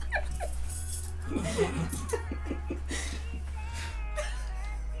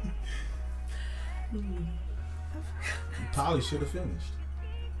 You probably should have finished.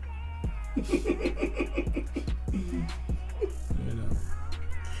 You know.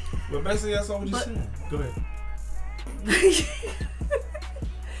 But basically that's all we're just saying. Go ahead.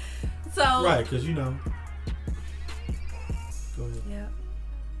 So Right, because you know. Go ahead. yeah.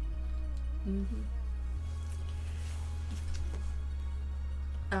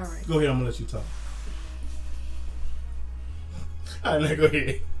 All right. Go ahead, I'm gonna let you talk. Alright, now go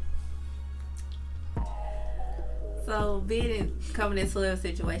ahead. So coming into a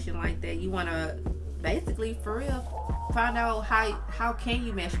situation like that, you want to basically, for real, find out how can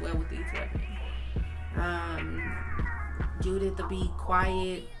you mesh well with these women. Judith to be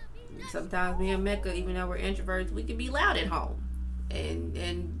quiet. Sometimes me and Mecca, even though we're introverts, we can be loud at home,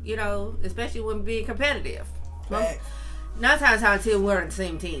 and you know, especially when being competitive. Facts. 9 times out of 10, we're on the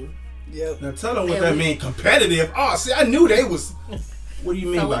same team. Yep. Now tell them what that mean, competitive. Oh, see, I knew they was. What do you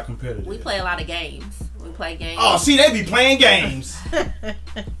mean So by competitive? We play a lot of games. We play games. Oh, see, they be playing games.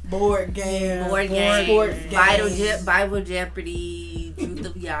 Board games. Board games. Sports games. Bible Jeopardy. Truth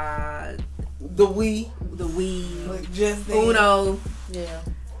of Yah. The Wii. Like Just Dance. Uno. Yeah.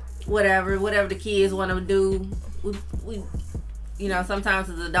 Whatever the kids want to do. We you know, sometimes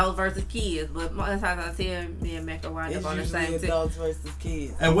it's adults versus kids, but most times I tell me and Mecca wind up on the same team. Adults versus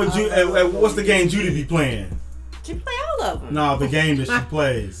kids. And what's the game Judy be playing? She play all of them. No, the game that she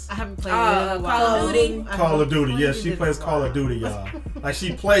plays. I haven't played it in a while. Call of Duty. Call of Duty. Yes, she plays Call of Duty, y'all. Like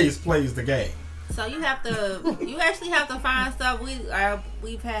she plays the game. So you actually have to find stuff.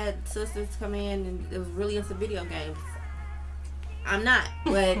 We've had sisters come in and it was really into video games. I'm not,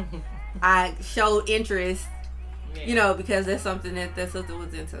 but I showed interest, you know, because that's something that sister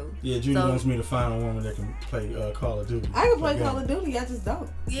was into. Yeah, Judy wants me to find a woman that can play Call of Duty. I can play Call of Duty, I just don't.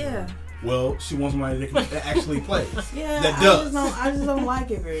 Yeah. Well, she wants somebody that actually plays. Yeah, that does. I just don't like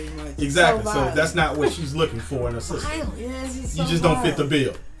it very much. Exactly. So that's not what she's looking for in a sister. Yeah, it's just You just don't fit the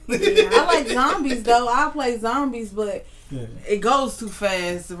bill. Yeah, I like zombies though. I play zombies, but Yeah. it goes too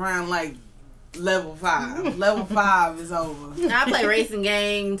fast around like level 5. Level 5 is over. Now, I play racing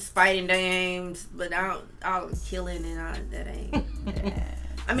games, fighting games, but I'll killing and that ain't. Yeah.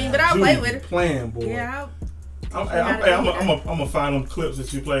 I mean, but I'll play with it. Playing, boy. Yeah. I'm gonna find them clips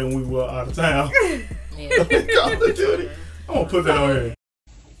that you played when we were out of town. Yeah. Call of Duty. I'm gonna put that on here.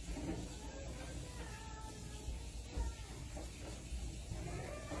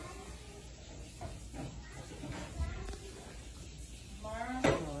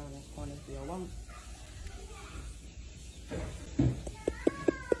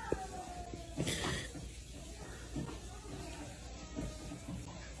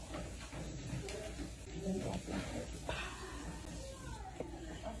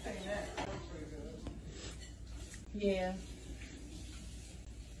 Yeah.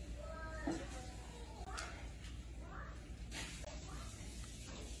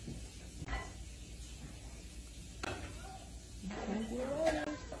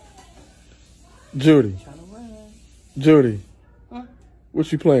 Judy. Judy.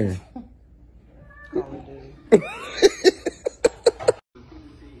 What you playing?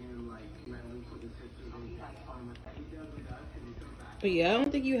 But yeah, I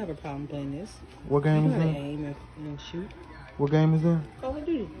don't think you have a problem playing this. What game is You gotta that? aim and shoot. What game is that? Call of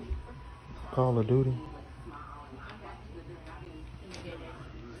Duty. Call of Duty.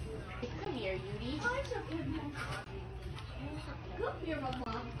 Come here, Yudi. Come here,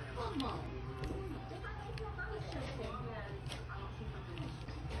 Mama. Come on.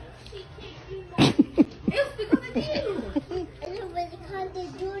 It's because of you. It's because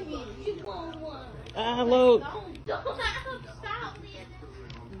of Judy. You want one. Hello. Don't stop me.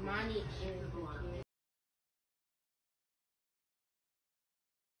 Money is.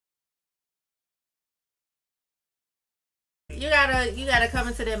 You gotta come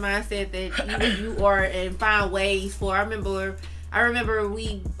into that mindset that you are and find ways for. I remember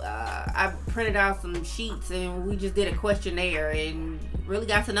I printed out some sheets and we just did a questionnaire and really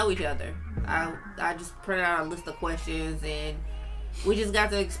got to know each other. I just printed out a list of questions and we just got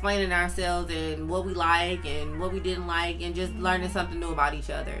to explaining ourselves and what we like and what we didn't like and just learning something new about each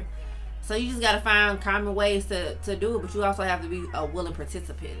other. So you just gotta find common ways to do it, but you also have to be a willing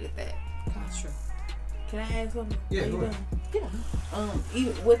participant at that. That's true. Can I ask something? Yeah, Are you go ahead. done?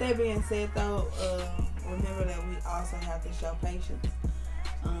 Even with that being said, though, remember that we also have to show patience.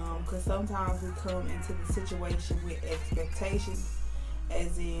 Because sometimes we come into the situation with expectations,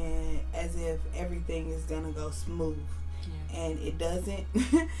 as if everything is gonna go smooth, and it doesn't.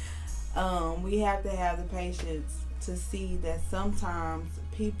 We have to have the patience to see that sometimes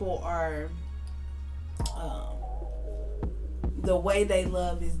people are. The way they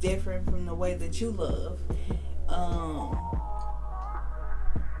love is different from the way that you love.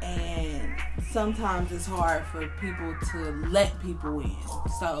 And sometimes it's hard for people to let people in.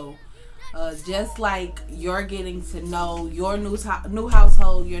 So, just like you're getting to know your new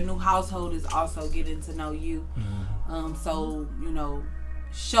household, your new household is also getting to know you. So,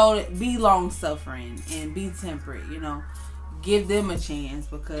 be long suffering and be temperate, give them a chance,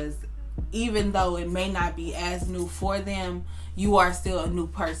 because even though it may not be as new for them, you are still a new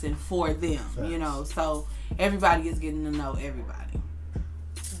person for them. Facts. So everybody is getting to know everybody.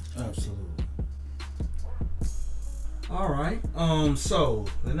 Absolutely. All right. So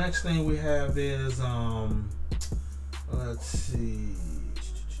the next thing we have is let's see.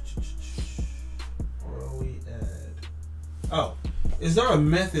 Where are we at? Oh, is there a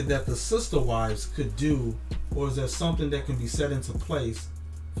method that the sister wives could do, or is there something that can be set into place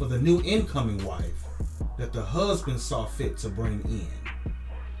for the new incoming wife that the husband saw fit to bring in?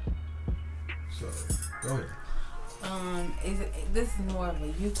 So, go ahead. This is more of a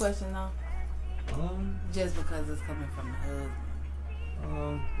you question though? Just because it's coming from the husband.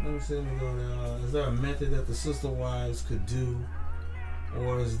 Let me see. Let me go there. Is there a method that the sister wives could do,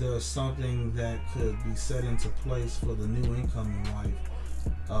 or is there something that could be set into place for the new incoming wife?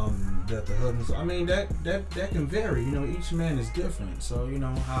 That the husband, I mean, that can vary. Each man is different. So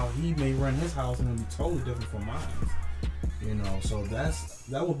how he may run his house and it'll be totally different from mine. So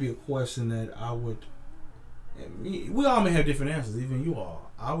that would be a question that I would. We all may have different answers, even you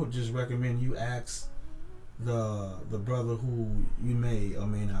all. I would just recommend you ask the brother who you may or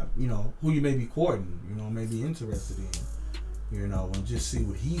may not, who you may be courting, may be interested in, and just see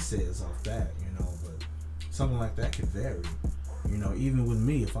what he says off that, but something like that could vary. Even with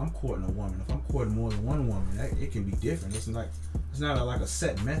me, if I'm courting a woman, if I'm courting more than one woman, it can be different. It's not like a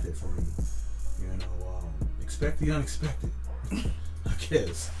set method for me. Expect the unexpected, I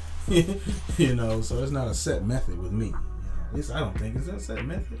guess. So it's not a set method with me. At least I don't think it's a set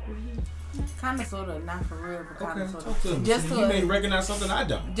method with me. Kind of, sort of, not for real, but kind of, Okay, sort talk to of. me. Just See, to you may recognize something I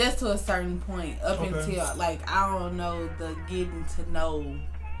don't. Just to a certain point, up until I don't know, the getting to know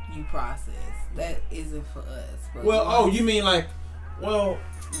you process. That isn't for us. But Well, you mean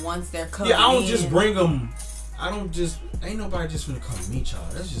once they're coming, I don't just bring them. Ain't nobody just gonna come meet y'all.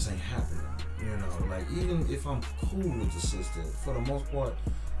 That just ain't happening. Even if I'm cool with the sister, for the most part,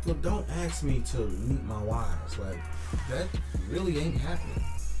 look, don't ask me to meet my wives. That really ain't happening.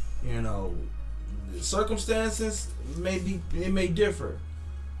 The circumstances it may differ,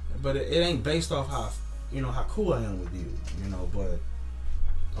 but it ain't based off how cool I am with you. But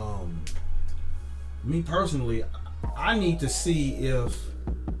me personally, I need to see if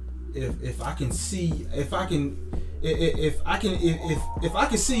I can see if I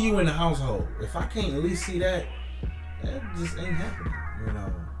can see you in the household. If I can't at least see that, that just ain't happening, you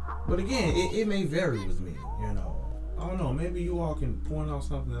know. But again, it may vary with me, you know. I don't know. Maybe you all can point out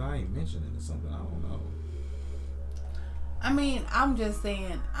something that I ain't mentioning or something. I don't know. I mean, I'm just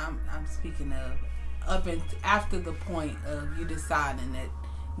saying. I'm speaking of up and after the point of you deciding that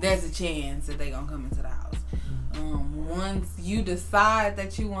there's a chance that they gonna come into the house. Once you decide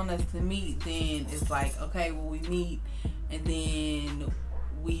that you want us to meet, then it's like, okay, well, we meet, and then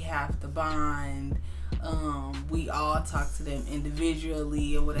we have to bond. We all talk to them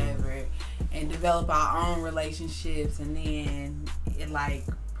individually or whatever, and develop our own relationships, and then it like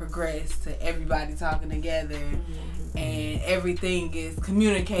progress to everybody talking together, and everything is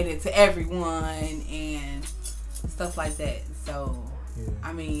communicated to everyone and stuff like that. So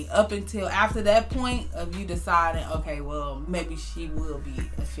I mean, up until after that point of you deciding, okay, well, maybe she will be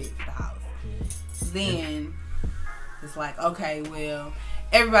a fit for the house. Then it's like, okay, well,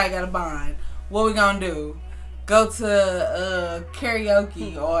 everybody got a bond. What we gonna do? Go to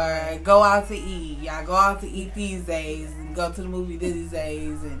karaoke or go out to eat. Y'all go out to eat these days and go to the movie these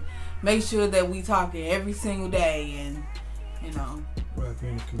days, and make sure that we talking every single day, and you know, right,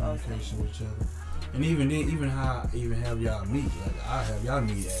 being in communication with each other. And even then, even have y'all meet. Like I have y'all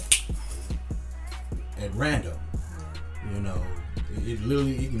meet at random. You know, it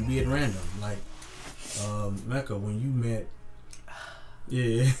literally can be at random. Like Mecca, when you met.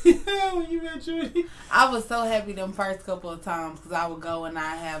 Yeah, when you met Judy. I was so happy them first couple of times because I would go and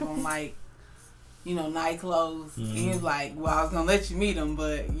I have on like, you know, night clothes. And he was like, well, I was going to let you meet him,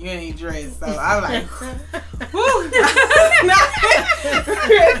 but you ain't dressed. So I was like, whoo.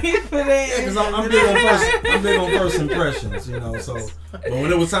 Ready for that. Yeah, because I'm big on first impressions, you know. So, but when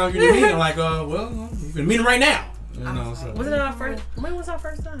it was time for you to meet, I'm like, well, you can meet him right now. You know, so. Was it our first? When was our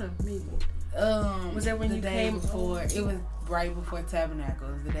first time meeting? Was that when you came before? It was right before Tabernacle.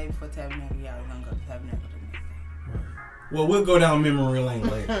 It was the day before Tabernacle. Y'all was gonna go to Tabernacle the next day. Right. Well, we'll go down memory lane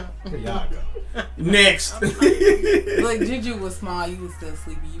later. Y'all go. Next. Look, Juju was small. You was still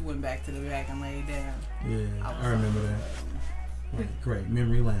sleepy. You went back to the back and laid down. Yeah, I remember that. Right, great.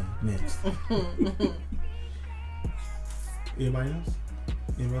 Memory lane. Next. Anybody else?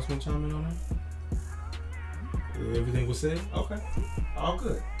 Anybody else want to chime in on that? Everything was said? Okay. All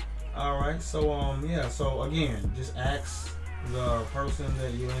good. Alright, so so again, just ask the person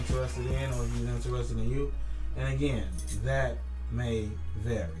that you're interested in or he's interested in you. And again, that may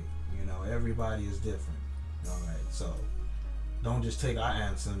vary. You know, everybody is different. Alright, so don't just take our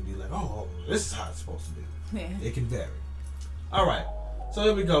answer and be like, oh, this is how it's supposed to be. Yeah. It can vary. Alright, so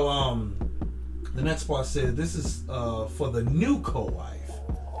here we go. The next part says this is for the new co-wife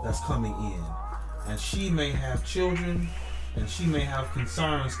that's coming in. And she may have children and she may have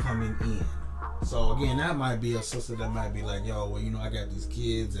concerns coming in. So again, that might be a sister that might be like, yo, well, you know, I got these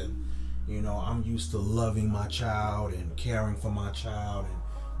kids and, you know, I'm used to loving my child and caring for my child and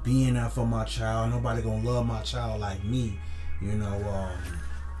being there for my child. Nobody gonna love my child like me. You know,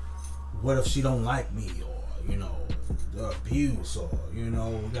 what if she don't like me, or, you know, the abuse, or, you know,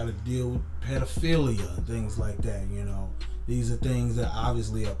 we gotta deal with pedophilia and things like that, you know. These are things that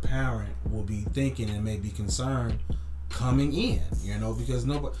obviously a parent will be thinking and may be concerned coming in, you know, because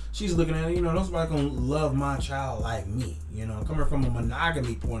nobody, she's looking at it, you know, nobody's gonna love my child like me, you know. Coming from a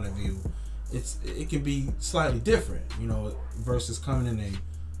monogamy point of view, it can be slightly different, you know, versus coming in a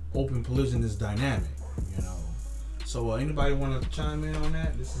open polygynous dynamic, you know. So anybody want to chime in on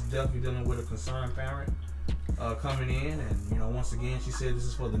that? This is definitely dealing with a concerned parent coming in, and, you know, once again, she said this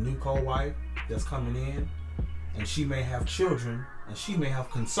is for the new co-wife that's coming in, and she may have children and she may have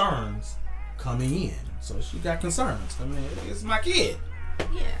concerns coming in. So she got concerns. I mean, it's my kid.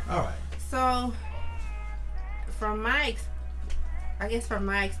 Yeah. All right. So, from my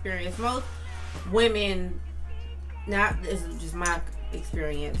experience, most women, this is just my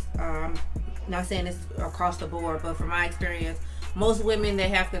experience. Not saying this across the board, but from my experience, most women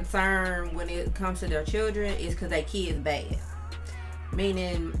that have concern when it comes to their children is because their kid's bad.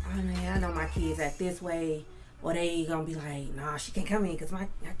 Meaning, oh man, I know my kids act this way, or they gonna be like, nah, she can't come in because my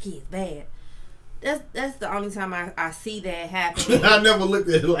kid's bad. That's the only time I see that happen. I never looked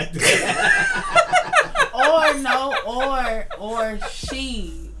at it like that. or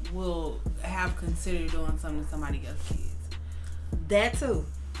she will have considered doing something to somebody else's kids. That too.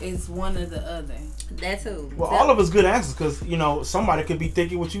 It's one or the other. That too. Well, all of us good answers, because, you know, somebody could be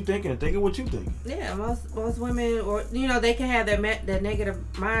thinking what you thinking and thinking what you thinking. Yeah, most women, or, you know, they can have that negative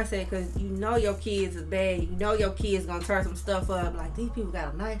mindset because you know your kids is bad. You know your kids gonna turn some stuff up. Like, these people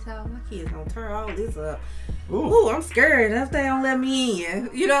got a nice house. My kids gonna turn all this up. Ooh, I'm scared if they don't let me in.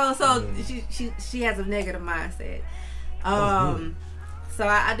 You know, so she has a negative mindset. So So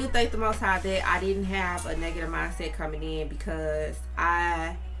I do thank the Most High that I didn't have a negative mindset coming in, because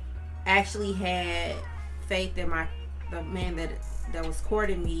I actually had faith that the man that was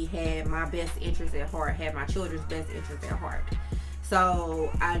courting me had my best interest at heart, had my children's best interest at heart.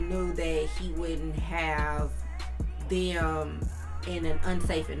 So I knew that he wouldn't have them in an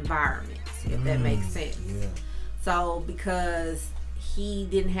unsafe environment, if that makes sense. Yeah. So because he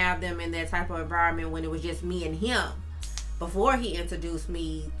didn't have them in that type of environment when it was just me and him before he introduced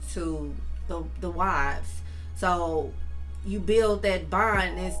me to the wives. So you build that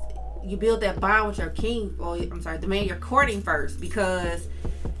bond with your king, or I'm sorry, the man you're courting first, because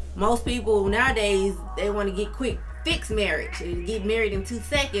most people nowadays, they want to get quick fix marriage and get married in 2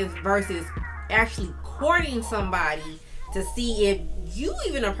 seconds versus actually courting somebody to see if you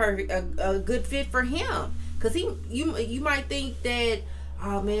even a good fit for him. Because you might think that,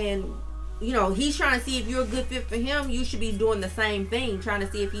 oh man, you know, he's trying to see if you're a good fit for him. You should be doing the same thing, trying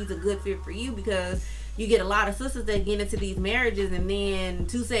to see if he's a good fit for you, because you get a lot of sisters that get into these marriages, and then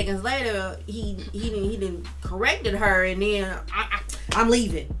 2 seconds later he didn't corrected her, and then I'm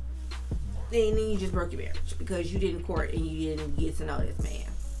leaving. And then you just broke your marriage because you didn't court and you didn't get to know this man.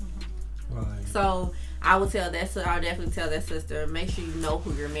 Right. So I'll definitely tell that sister, make sure you know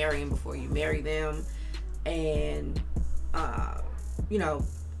who you're marrying before you marry them, and you know,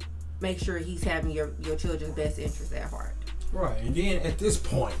 make sure he's having your children's best interest at heart. Right. And then at this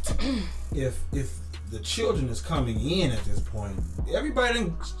point, if the children is coming in at this point,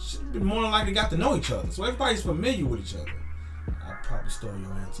 everybody should be more than likely got to know each other, so everybody's familiar with each other. I probably stole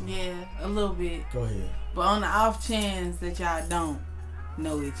your answer. Yeah, a little bit. Go ahead. But on the off chance that y'all don't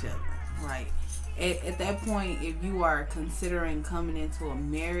know each other, right? At that point, if you are considering coming into a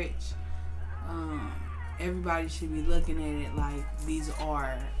marriage, everybody should be looking at it like these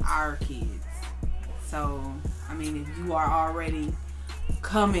are our kids. So, I mean, if you are already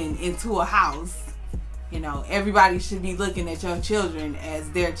coming into a house, you know, everybody should be looking at your children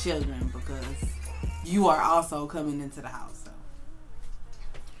as their children, because you are also coming into the house.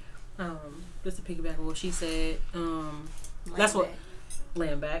 So. Just to piggyback on what she said, that's what.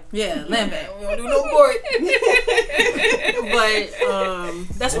 Laying back. Yeah, laying back. We don't do no board. But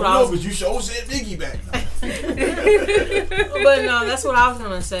that's what I was. But you sure said Biggie back. But no, that's what I was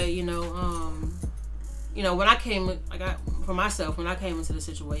gonna say. You know, when I came, for myself, when I came into the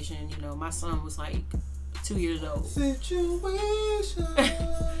situation, you know, my son was like 2 years old. Situation.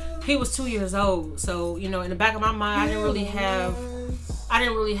 He was 2 years old, so you know, in the back of my mind, I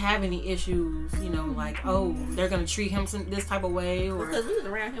didn't really have any issues, you know, like, oh, they're gonna treat him this type of way, or because we was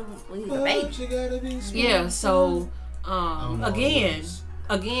around him when he was a baby. Yeah, so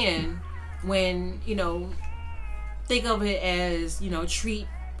again, when, you know, think of it as, you know, treat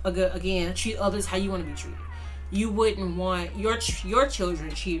others how you want to be treated. You wouldn't want your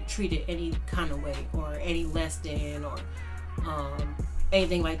children treated any kind of way, or any less than, or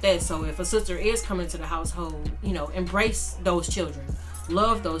anything like that. So if a sister is coming to the household, you know, embrace those children,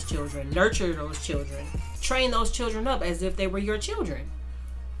 love those children, nurture those children, train those children up as if they were your children.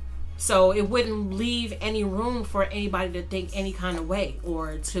 So it wouldn't leave any room for anybody to think any kind of way,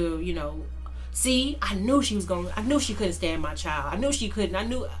 or to, you know, see, I knew she couldn't stand my child. I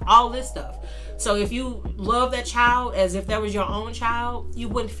knew all this stuff. So if you love that child as if that was your own child, you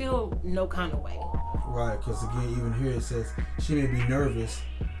wouldn't feel no kind of way. Right, because again, even here it says she may be nervous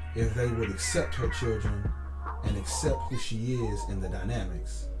if they would accept her children and accept who she is in the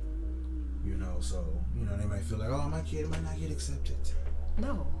dynamics. You know, so, you know, they might feel like, oh, my kid might not get accepted.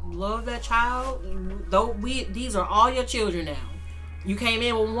 No, love that child. These are all your children now. You came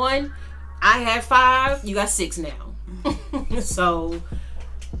in with one, I had 5, you got 6 now. So,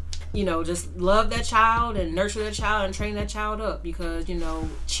 you know, just love that child and nurture that child and train that child up, because, you know,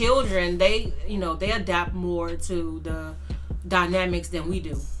 children, they adapt more to the dynamics than we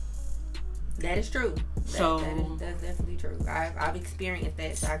do. That is true. That's definitely true. I've experienced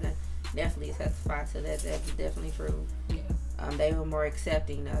that, so I can definitely testify to that. That's definitely true. Yeah. They were more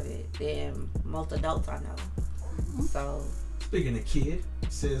accepting of it than most adults I know. Mm-hmm. So, speaking of kid,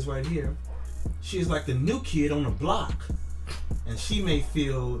 it says right here, she is like the new kid on the block, and she may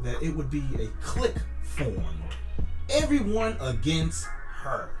feel that it would be a clique formed, everyone against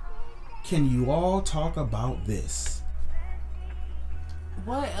her. Can you all talk about this?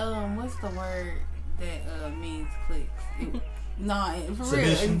 What's the word that means cliques? No, for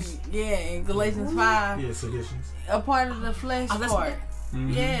Seditions? real. Yeah, in Galatians 5. Yeah, seditions. A part of the flesh part.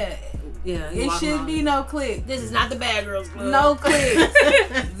 Mm-hmm. Yeah. Yeah. It should be no clique. This is not the Bad Girls Club. No clique.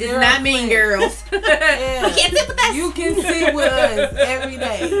 It's not Mean Girls. Yeah. You can't sit with us. You can sit with us every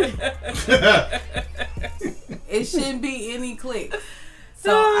day. It shouldn't be any clique.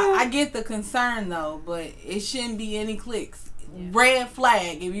 So I get the concern though, but it shouldn't be any cliques. Red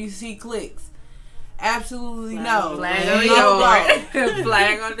flag if you see cliques. Absolutely no. Flag on the yard.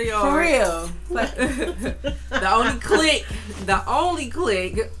 Flag on the yard. For real. The only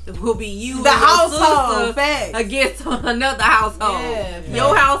clique will be you The and your household, sister facts. against another household. Yeah,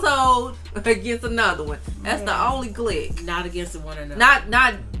 Your household against another one. That's the only clique. Not against one another.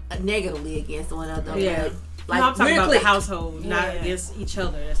 Not negatively against one another. Yeah. Like, No, I'm talking we're about clique. the household, not Yeah. against each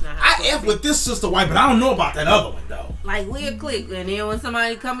other. That's not how I F with this sister wife, but I don't know about that other one though. Like, we're a clique. And then when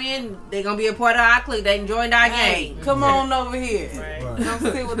somebody come in, they're going to be a part of our clique. They can join our game. Come on over here. Right. Come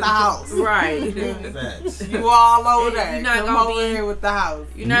sit with the house. Right. Facts. You all over there. You're not Come gonna over be- here with the house.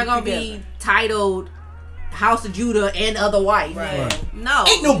 You're not going to be titled House of Judah and other wife. Right. No.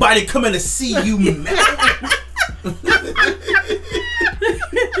 Ain't nobody coming to see you mad.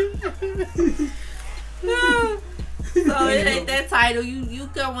 So it ain't that title. You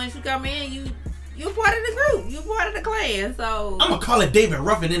come once you come in, you're part of the group. You're part of the clan. So I'm gonna call it David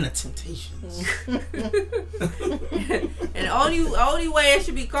Ruffin in the Temptations. and only way it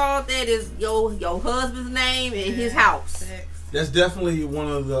should be called that is your husband's name and his house. That's definitely one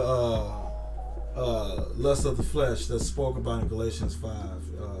of the lusts of the flesh that's spoke about in Galatians 5.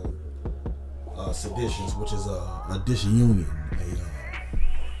 Seditions, which is a disunion,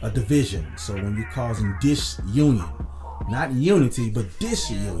 a division. So when you're causing disunion, not unity, but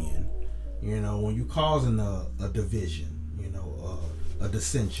disunion, you know, when you're causing a division, you know, a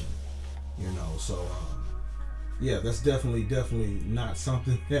dissension, you know. So yeah, that's definitely not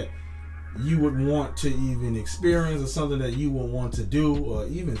something that you would want to even experience or something that you would want to do or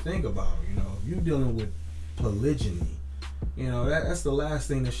even think about. You know, if you're dealing with polygyny, you know, that's the last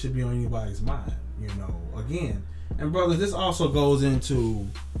thing that should be on anybody's mind, you know, again. And brothers, this also goes into,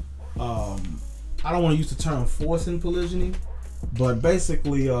 I don't want to use the term forcing polygyny, but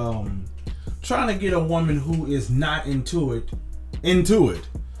basically trying to get a woman who is not into it.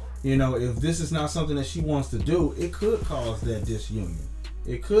 You know, if this is not something that she wants to do, it could cause that disunion.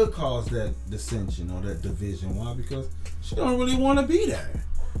 It could cause that dissension or that division. Why? Because she don't really want to be there.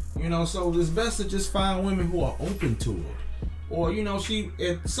 You know, so it's best to just find women who are open to it. Or, you know,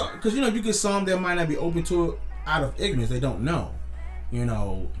 because, you know, you get some that might not be open to it out of ignorance. They don't know. You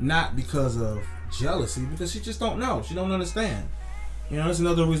know, not because of jealousy, because she just don't know. She don't understand. You know, that's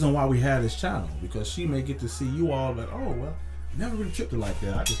another reason why we have this channel. Because she may get to see you all like, oh, well, never really tripped it like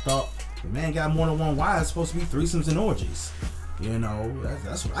that. I just thought the man got more than one wife. It's supposed to be threesomes and orgies. You know,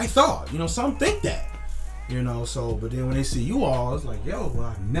 that's what I thought. You know, some think that. You know, so, but then when they see you all, it's like, yo, well,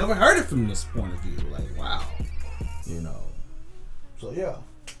 I've never heard it from this point of view. Like, wow. You know. So, yeah.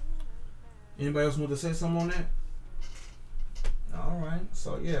 Anybody else want to say something on that? All right.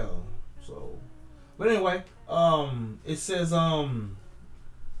 So, yeah. So, but anyway, it says, well,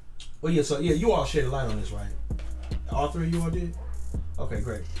 yeah, so, yeah, you all shed light on this, right? All three of you all did? Okay,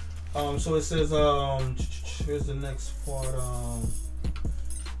 great. So it says, here's the next part.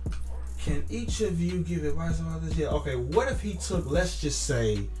 Can each of you give advice about this? Yeah, okay. What if he took, let's just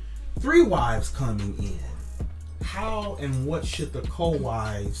say, 3 wives coming in? How and what should the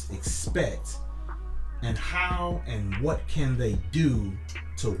co-wives expect? And how and what can they do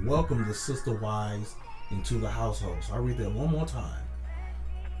to welcome the sister wives into the household? So I'll read that one more time.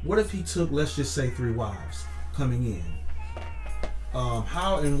 What if he took, let's just say, 3 wives coming in?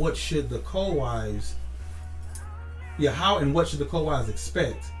 How and what should the co-wives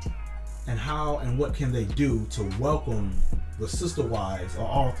expect, and how and what can they do to welcome the sister wives, or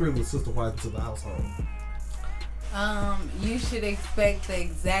all 3 of the sister wives, into the household? You should expect the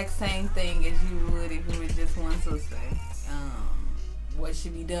exact same thing as you would if it was just one sister. What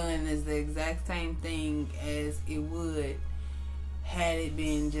should be done is the exact same thing as it would had it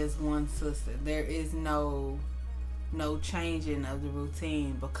been just one sister. There is no changing of the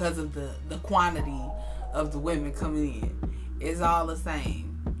routine because of the quantity of the women coming in. It's all the same.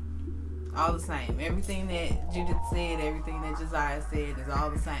 All the same. Everything that Judith said, everything that Josiah said is all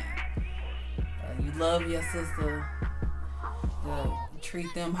the same. You love your sister.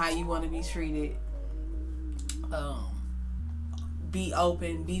 Treat them how you want to be treated. Be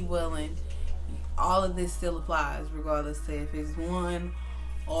open, be willing. All of this still applies regardless to if it's 1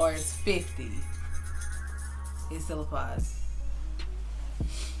 or it's 50. It still applies.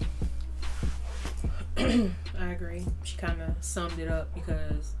 I agree. She kind of summed it up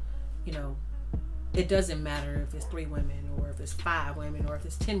because, you know, it doesn't matter if it's 3 women or if it's 5 women or if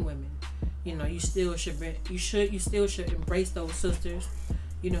it's 10 women. You know, you still should embrace those sisters.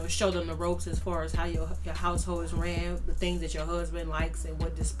 You know, show them the ropes as far as how your household is ran, the things that your husband likes and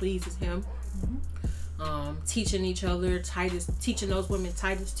what displeases him. teaching each other teaching those women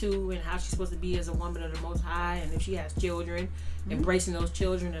Titus 2 and how she's supposed to be as a woman of the Most High, and if she has children, embracing those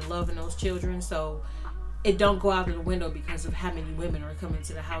children and loving those children. So it don't go out of the window because of how many women are coming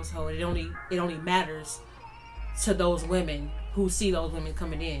to the household. It only matters to those women who see those women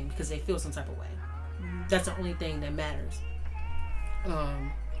coming in because they feel some type of way. That's the only thing that matters.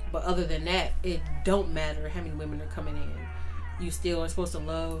 But other than that, it don't matter how many women are coming in. You still are supposed to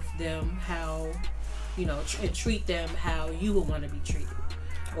love them how, and treat them how you would want to be treated.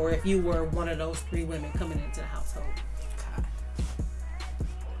 Or if you were one of those 3 women coming into the household.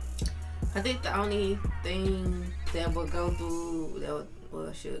 I think the only thing that would go through,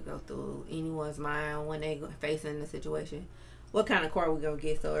 should go through anyone's mind when they facing the situation, what kind of car we gonna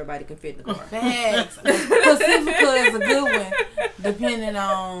get so everybody can fit in the car? Facts. Pacifica is a good one, depending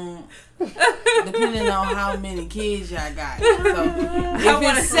on how many kids y'all got. So if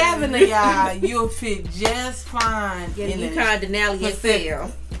it's 7 of y'all, you'll fit just fine. Yeah, you kind of Denali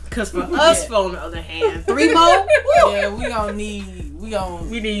XL. Cause for us, on the other hand, 3 more. Yeah, we need Yukons.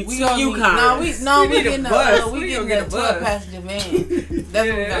 We getting a 12-passenger van. That's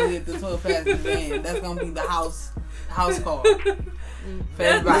what we gonna get, the 12-passenger van. That's gonna be the house car for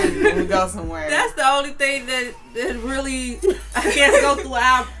everybody when we go somewhere. That's the only thing that really I guess go through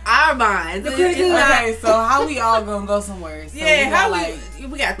our minds. Okay, so how we all gonna go somewhere? So we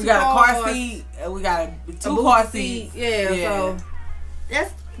got a car seat. We got a 2 car seats. So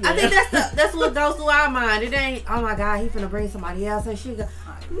that's. I think that's what goes through our mind. It ain't, oh my God, he finna bring somebody else and she go.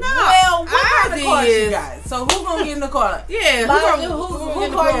 No, well, what kind of car you got? So who gonna get in the car? Yeah,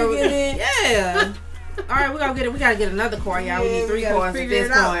 who car you get in? Yeah. All right, we gotta get another car, y'all. We need 3 cars at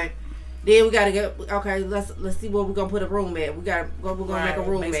this point. Then we gotta get. Okay, let's see where we're gonna put a room at. We're gonna make a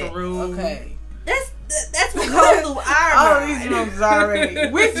room at. Okay. That's what goes through our all mind. These rooms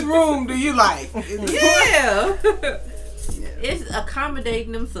already. Which room do you like? Yeah. It's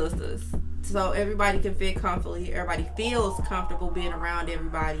accommodating them sisters so everybody can fit comfortably. Everybody feels comfortable being around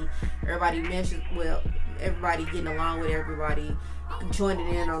everybody. Everybody meshes well. Everybody getting along with everybody. Joining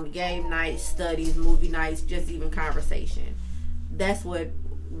in on the game nights, studies, movie nights, just even conversation. That's what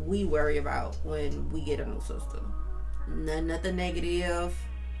we worry about when we get a new sister. Nothing negative,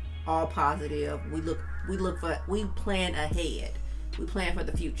 all positive. We plan ahead. We plan for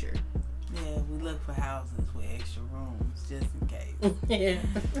the future. Yeah, we look for houses with extra rooms just in case. Yeah.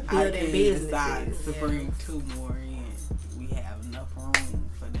 I did decide to bring 2 more in. We have enough room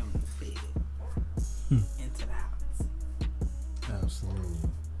for them to fit into the house. Absolutely.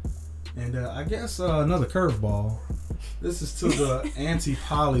 And I guess another curveball. This is to the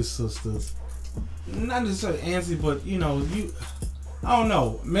anti-poly sisters. Not necessarily anti, but I don't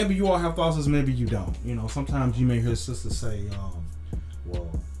know. Maybe you all have thoughts, maybe you don't. Sometimes you may hear sisters say, well,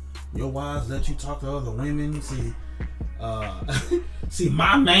 your wives let you talk to other women. See,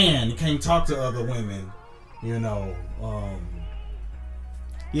 my man can't talk to other women. Yeah,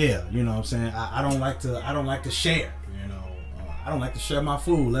 you know what I'm saying. I don't like to share. I don't like to share my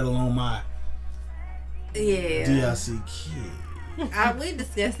food, let alone my DIC kid. We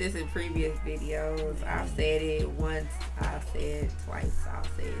discussed this in previous videos. I've said it once. I've said it twice. I've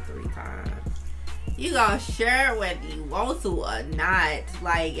said it 3 times. You gonna share whether you want to or not.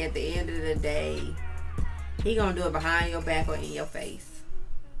 Like, at the end of the day, he gonna do it behind your back or in your face.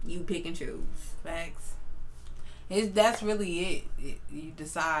 You pick and choose. Facts. That's really it. You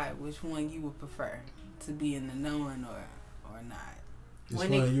decide which one you would prefer, to be in the knowing or not. It's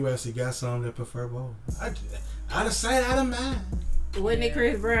funny you actually got some that prefer both. Out of sight, out of mind. Wasn't it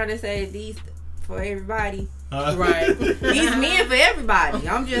Chris Brown that said these for everybody? Right. These men for everybody.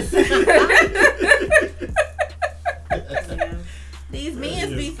 I'm just these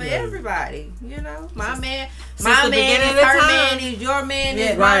men be for everybody. My man is her man, is your man,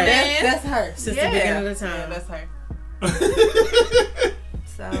 is my man. That's her. Since the beginning of the time. Yeah, that's her.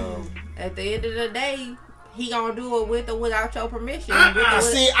 So at the end of the day, he gonna do it with or without your permission.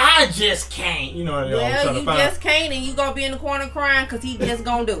 See, I just can't. Well, you just can't, and you gonna be in the corner crying because he just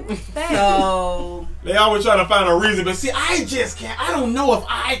gonna do it. So they always trying to find a reason, but see, I just can't. I don't know if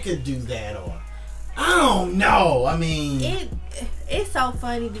I could do that, or I don't know. I mean, it's so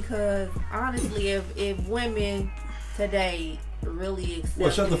funny because honestly, if women today really accept, well,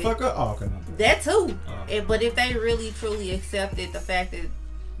 shut the fuck up. Oh, okay, no. That too. But if they really truly accepted the fact that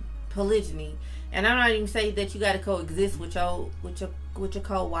polygyny. And I'm not even saying that you got to coexist with your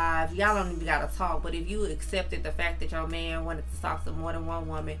co-wives. Y'all don't even got to talk. But if you accepted the fact that your man wanted to talk to more than one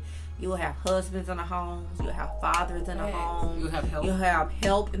woman, you'll have husbands in the homes. You'll have fathers in the home. You'll have help. You'll have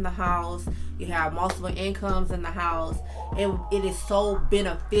help in the house. You have multiple incomes in the house. And it is so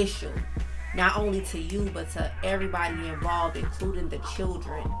beneficial not only to you but to everybody involved, including the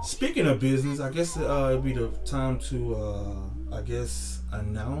children. Speaking of business, I guess it'll be the time to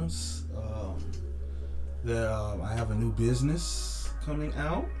announce that I have a new business coming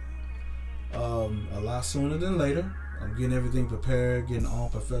out a lot sooner than later. I'm getting everything prepared, getting all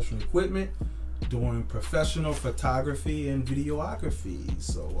professional equipment, doing professional photography and videography.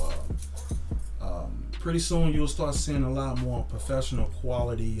 So pretty soon you'll start seeing a lot more professional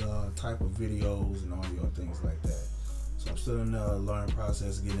quality type of videos and audio and things like that. So I'm still in the learning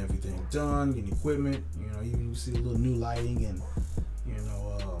process, getting everything done, getting equipment. You know, even you see a little new lighting and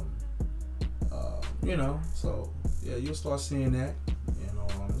so yeah, you'll start seeing that.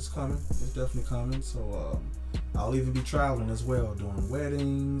 It's coming. It's definitely coming. So I'll even be traveling as well, doing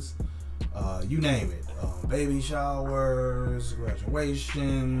weddings, you name it, baby showers,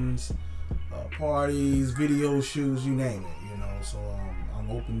 graduations, parties, video shoots, you name it. So I'm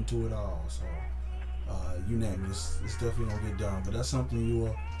open to it all. So you name it, it's definitely gonna get done. But that's something you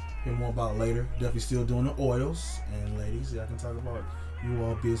will hear more about later. Definitely still doing the oils, and ladies, I can talk about you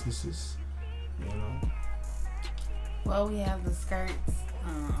all businesses. Well, we have the skirts.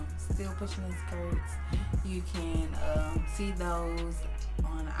 Still pushing the skirts. You can see those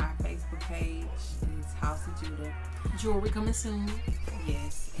on our Facebook page. It's House of Judah. Jewelry coming soon.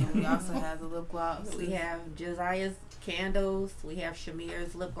 Yes, and we also have the lip gloss. We have Josiah's candles. We have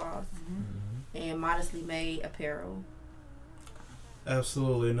Shamir's lip gloss, and Modestly Made apparel.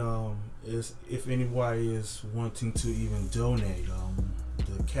 Absolutely. And if anybody is wanting to even donate,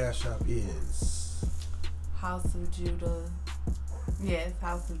 the Cash App is House of Judah. Yes,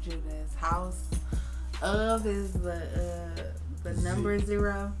 House of Judah. It's House of is the number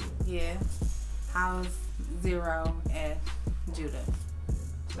 0. Yeah. House 0F Judah.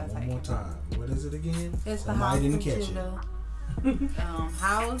 That's one more time. What is it again? It's the House didn't of catch Judah.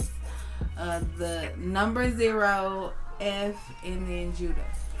 House, the number 0 F and then Judah.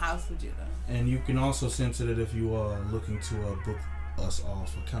 House of Judah. And you can also send it if you are looking to book us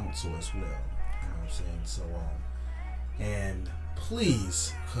off for counsel as well. You know what I'm saying? So and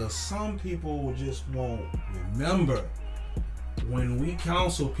please, because some people just won't remember, when we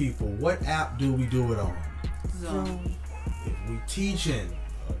counsel people, what app do we do it on? Zoom. If we teaching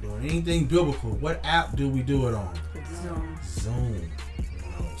or doing anything biblical, what app do we do it on? Zoom.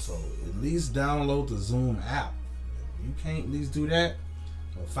 So at least download the Zoom app. If you can't at least do that,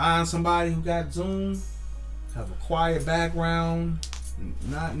 or find somebody who got Zoom, have a quiet background,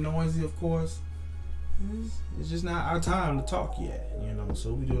 not noisy, of course. It's just not our time to talk yet,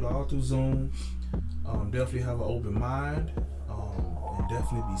 so we do it all through Zoom. Definitely have an open mind, and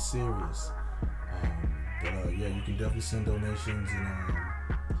definitely be serious. But yeah, you can definitely send donations,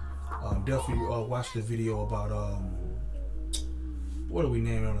 and definitely watch the video about what are we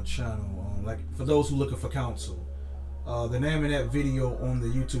naming on the channel? Like for those who looking for counsel, the name of that video on the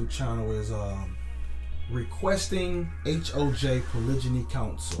YouTube channel is Requesting HOJ Polygyny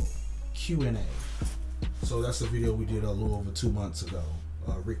Counsel Q&A. So that's a video we did a little over 2 months ago.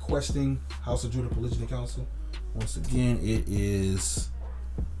 Requesting House of Judah Polygyny Counsel. Once again, it is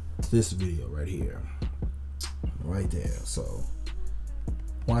this video right here. Right there. So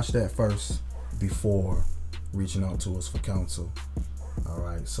watch that first before reaching out to us for counsel.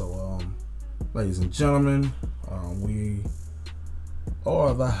 Alright, so ladies and gentlemen, we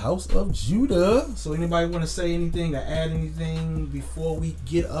are the House of Judah. So anybody want to say anything or add anything before we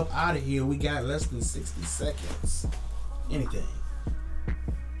get up out of here? We got less than 60 seconds. Anything?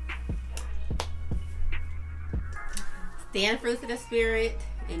 Stand fruits of the Spirit.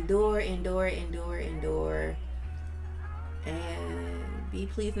 Endure. And be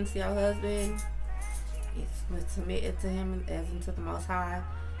pleasing to your husband. It's submit to him as unto the Most High.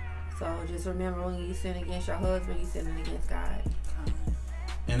 So just remember, when you sin against your husband, you sinning against God.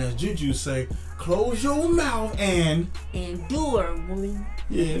 And as Juju say, close your mouth and endure, woman.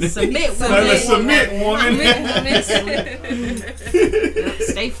 Yeah. Submit, woman. Submit, woman.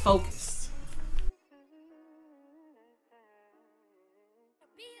 Stay focused.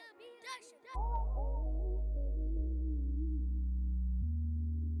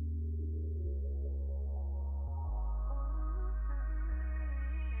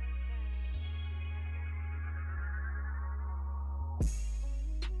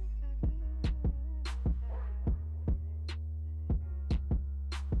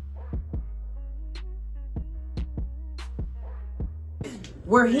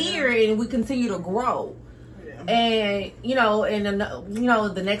 We're here and we continue to grow. And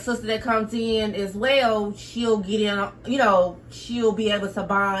the next sister that comes in as well, she'll get in, she'll be able to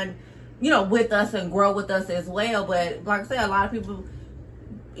bond, with us and grow with us as well. But like I said, a lot of people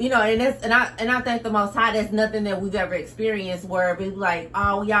you know, and I thank the Most High. That's nothing that we've ever experienced where people like,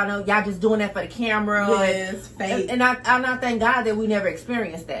 oh, y'all know, y'all just doing that for the camera. Yes, fake. And I thank God that we never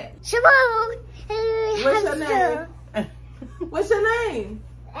experienced that. Shalom. What's your name? What's your name?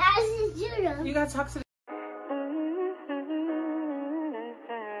 As Judah. You gotta talk to the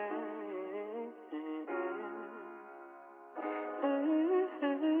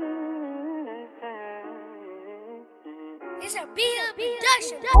It's a B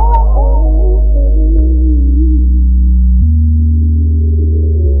production.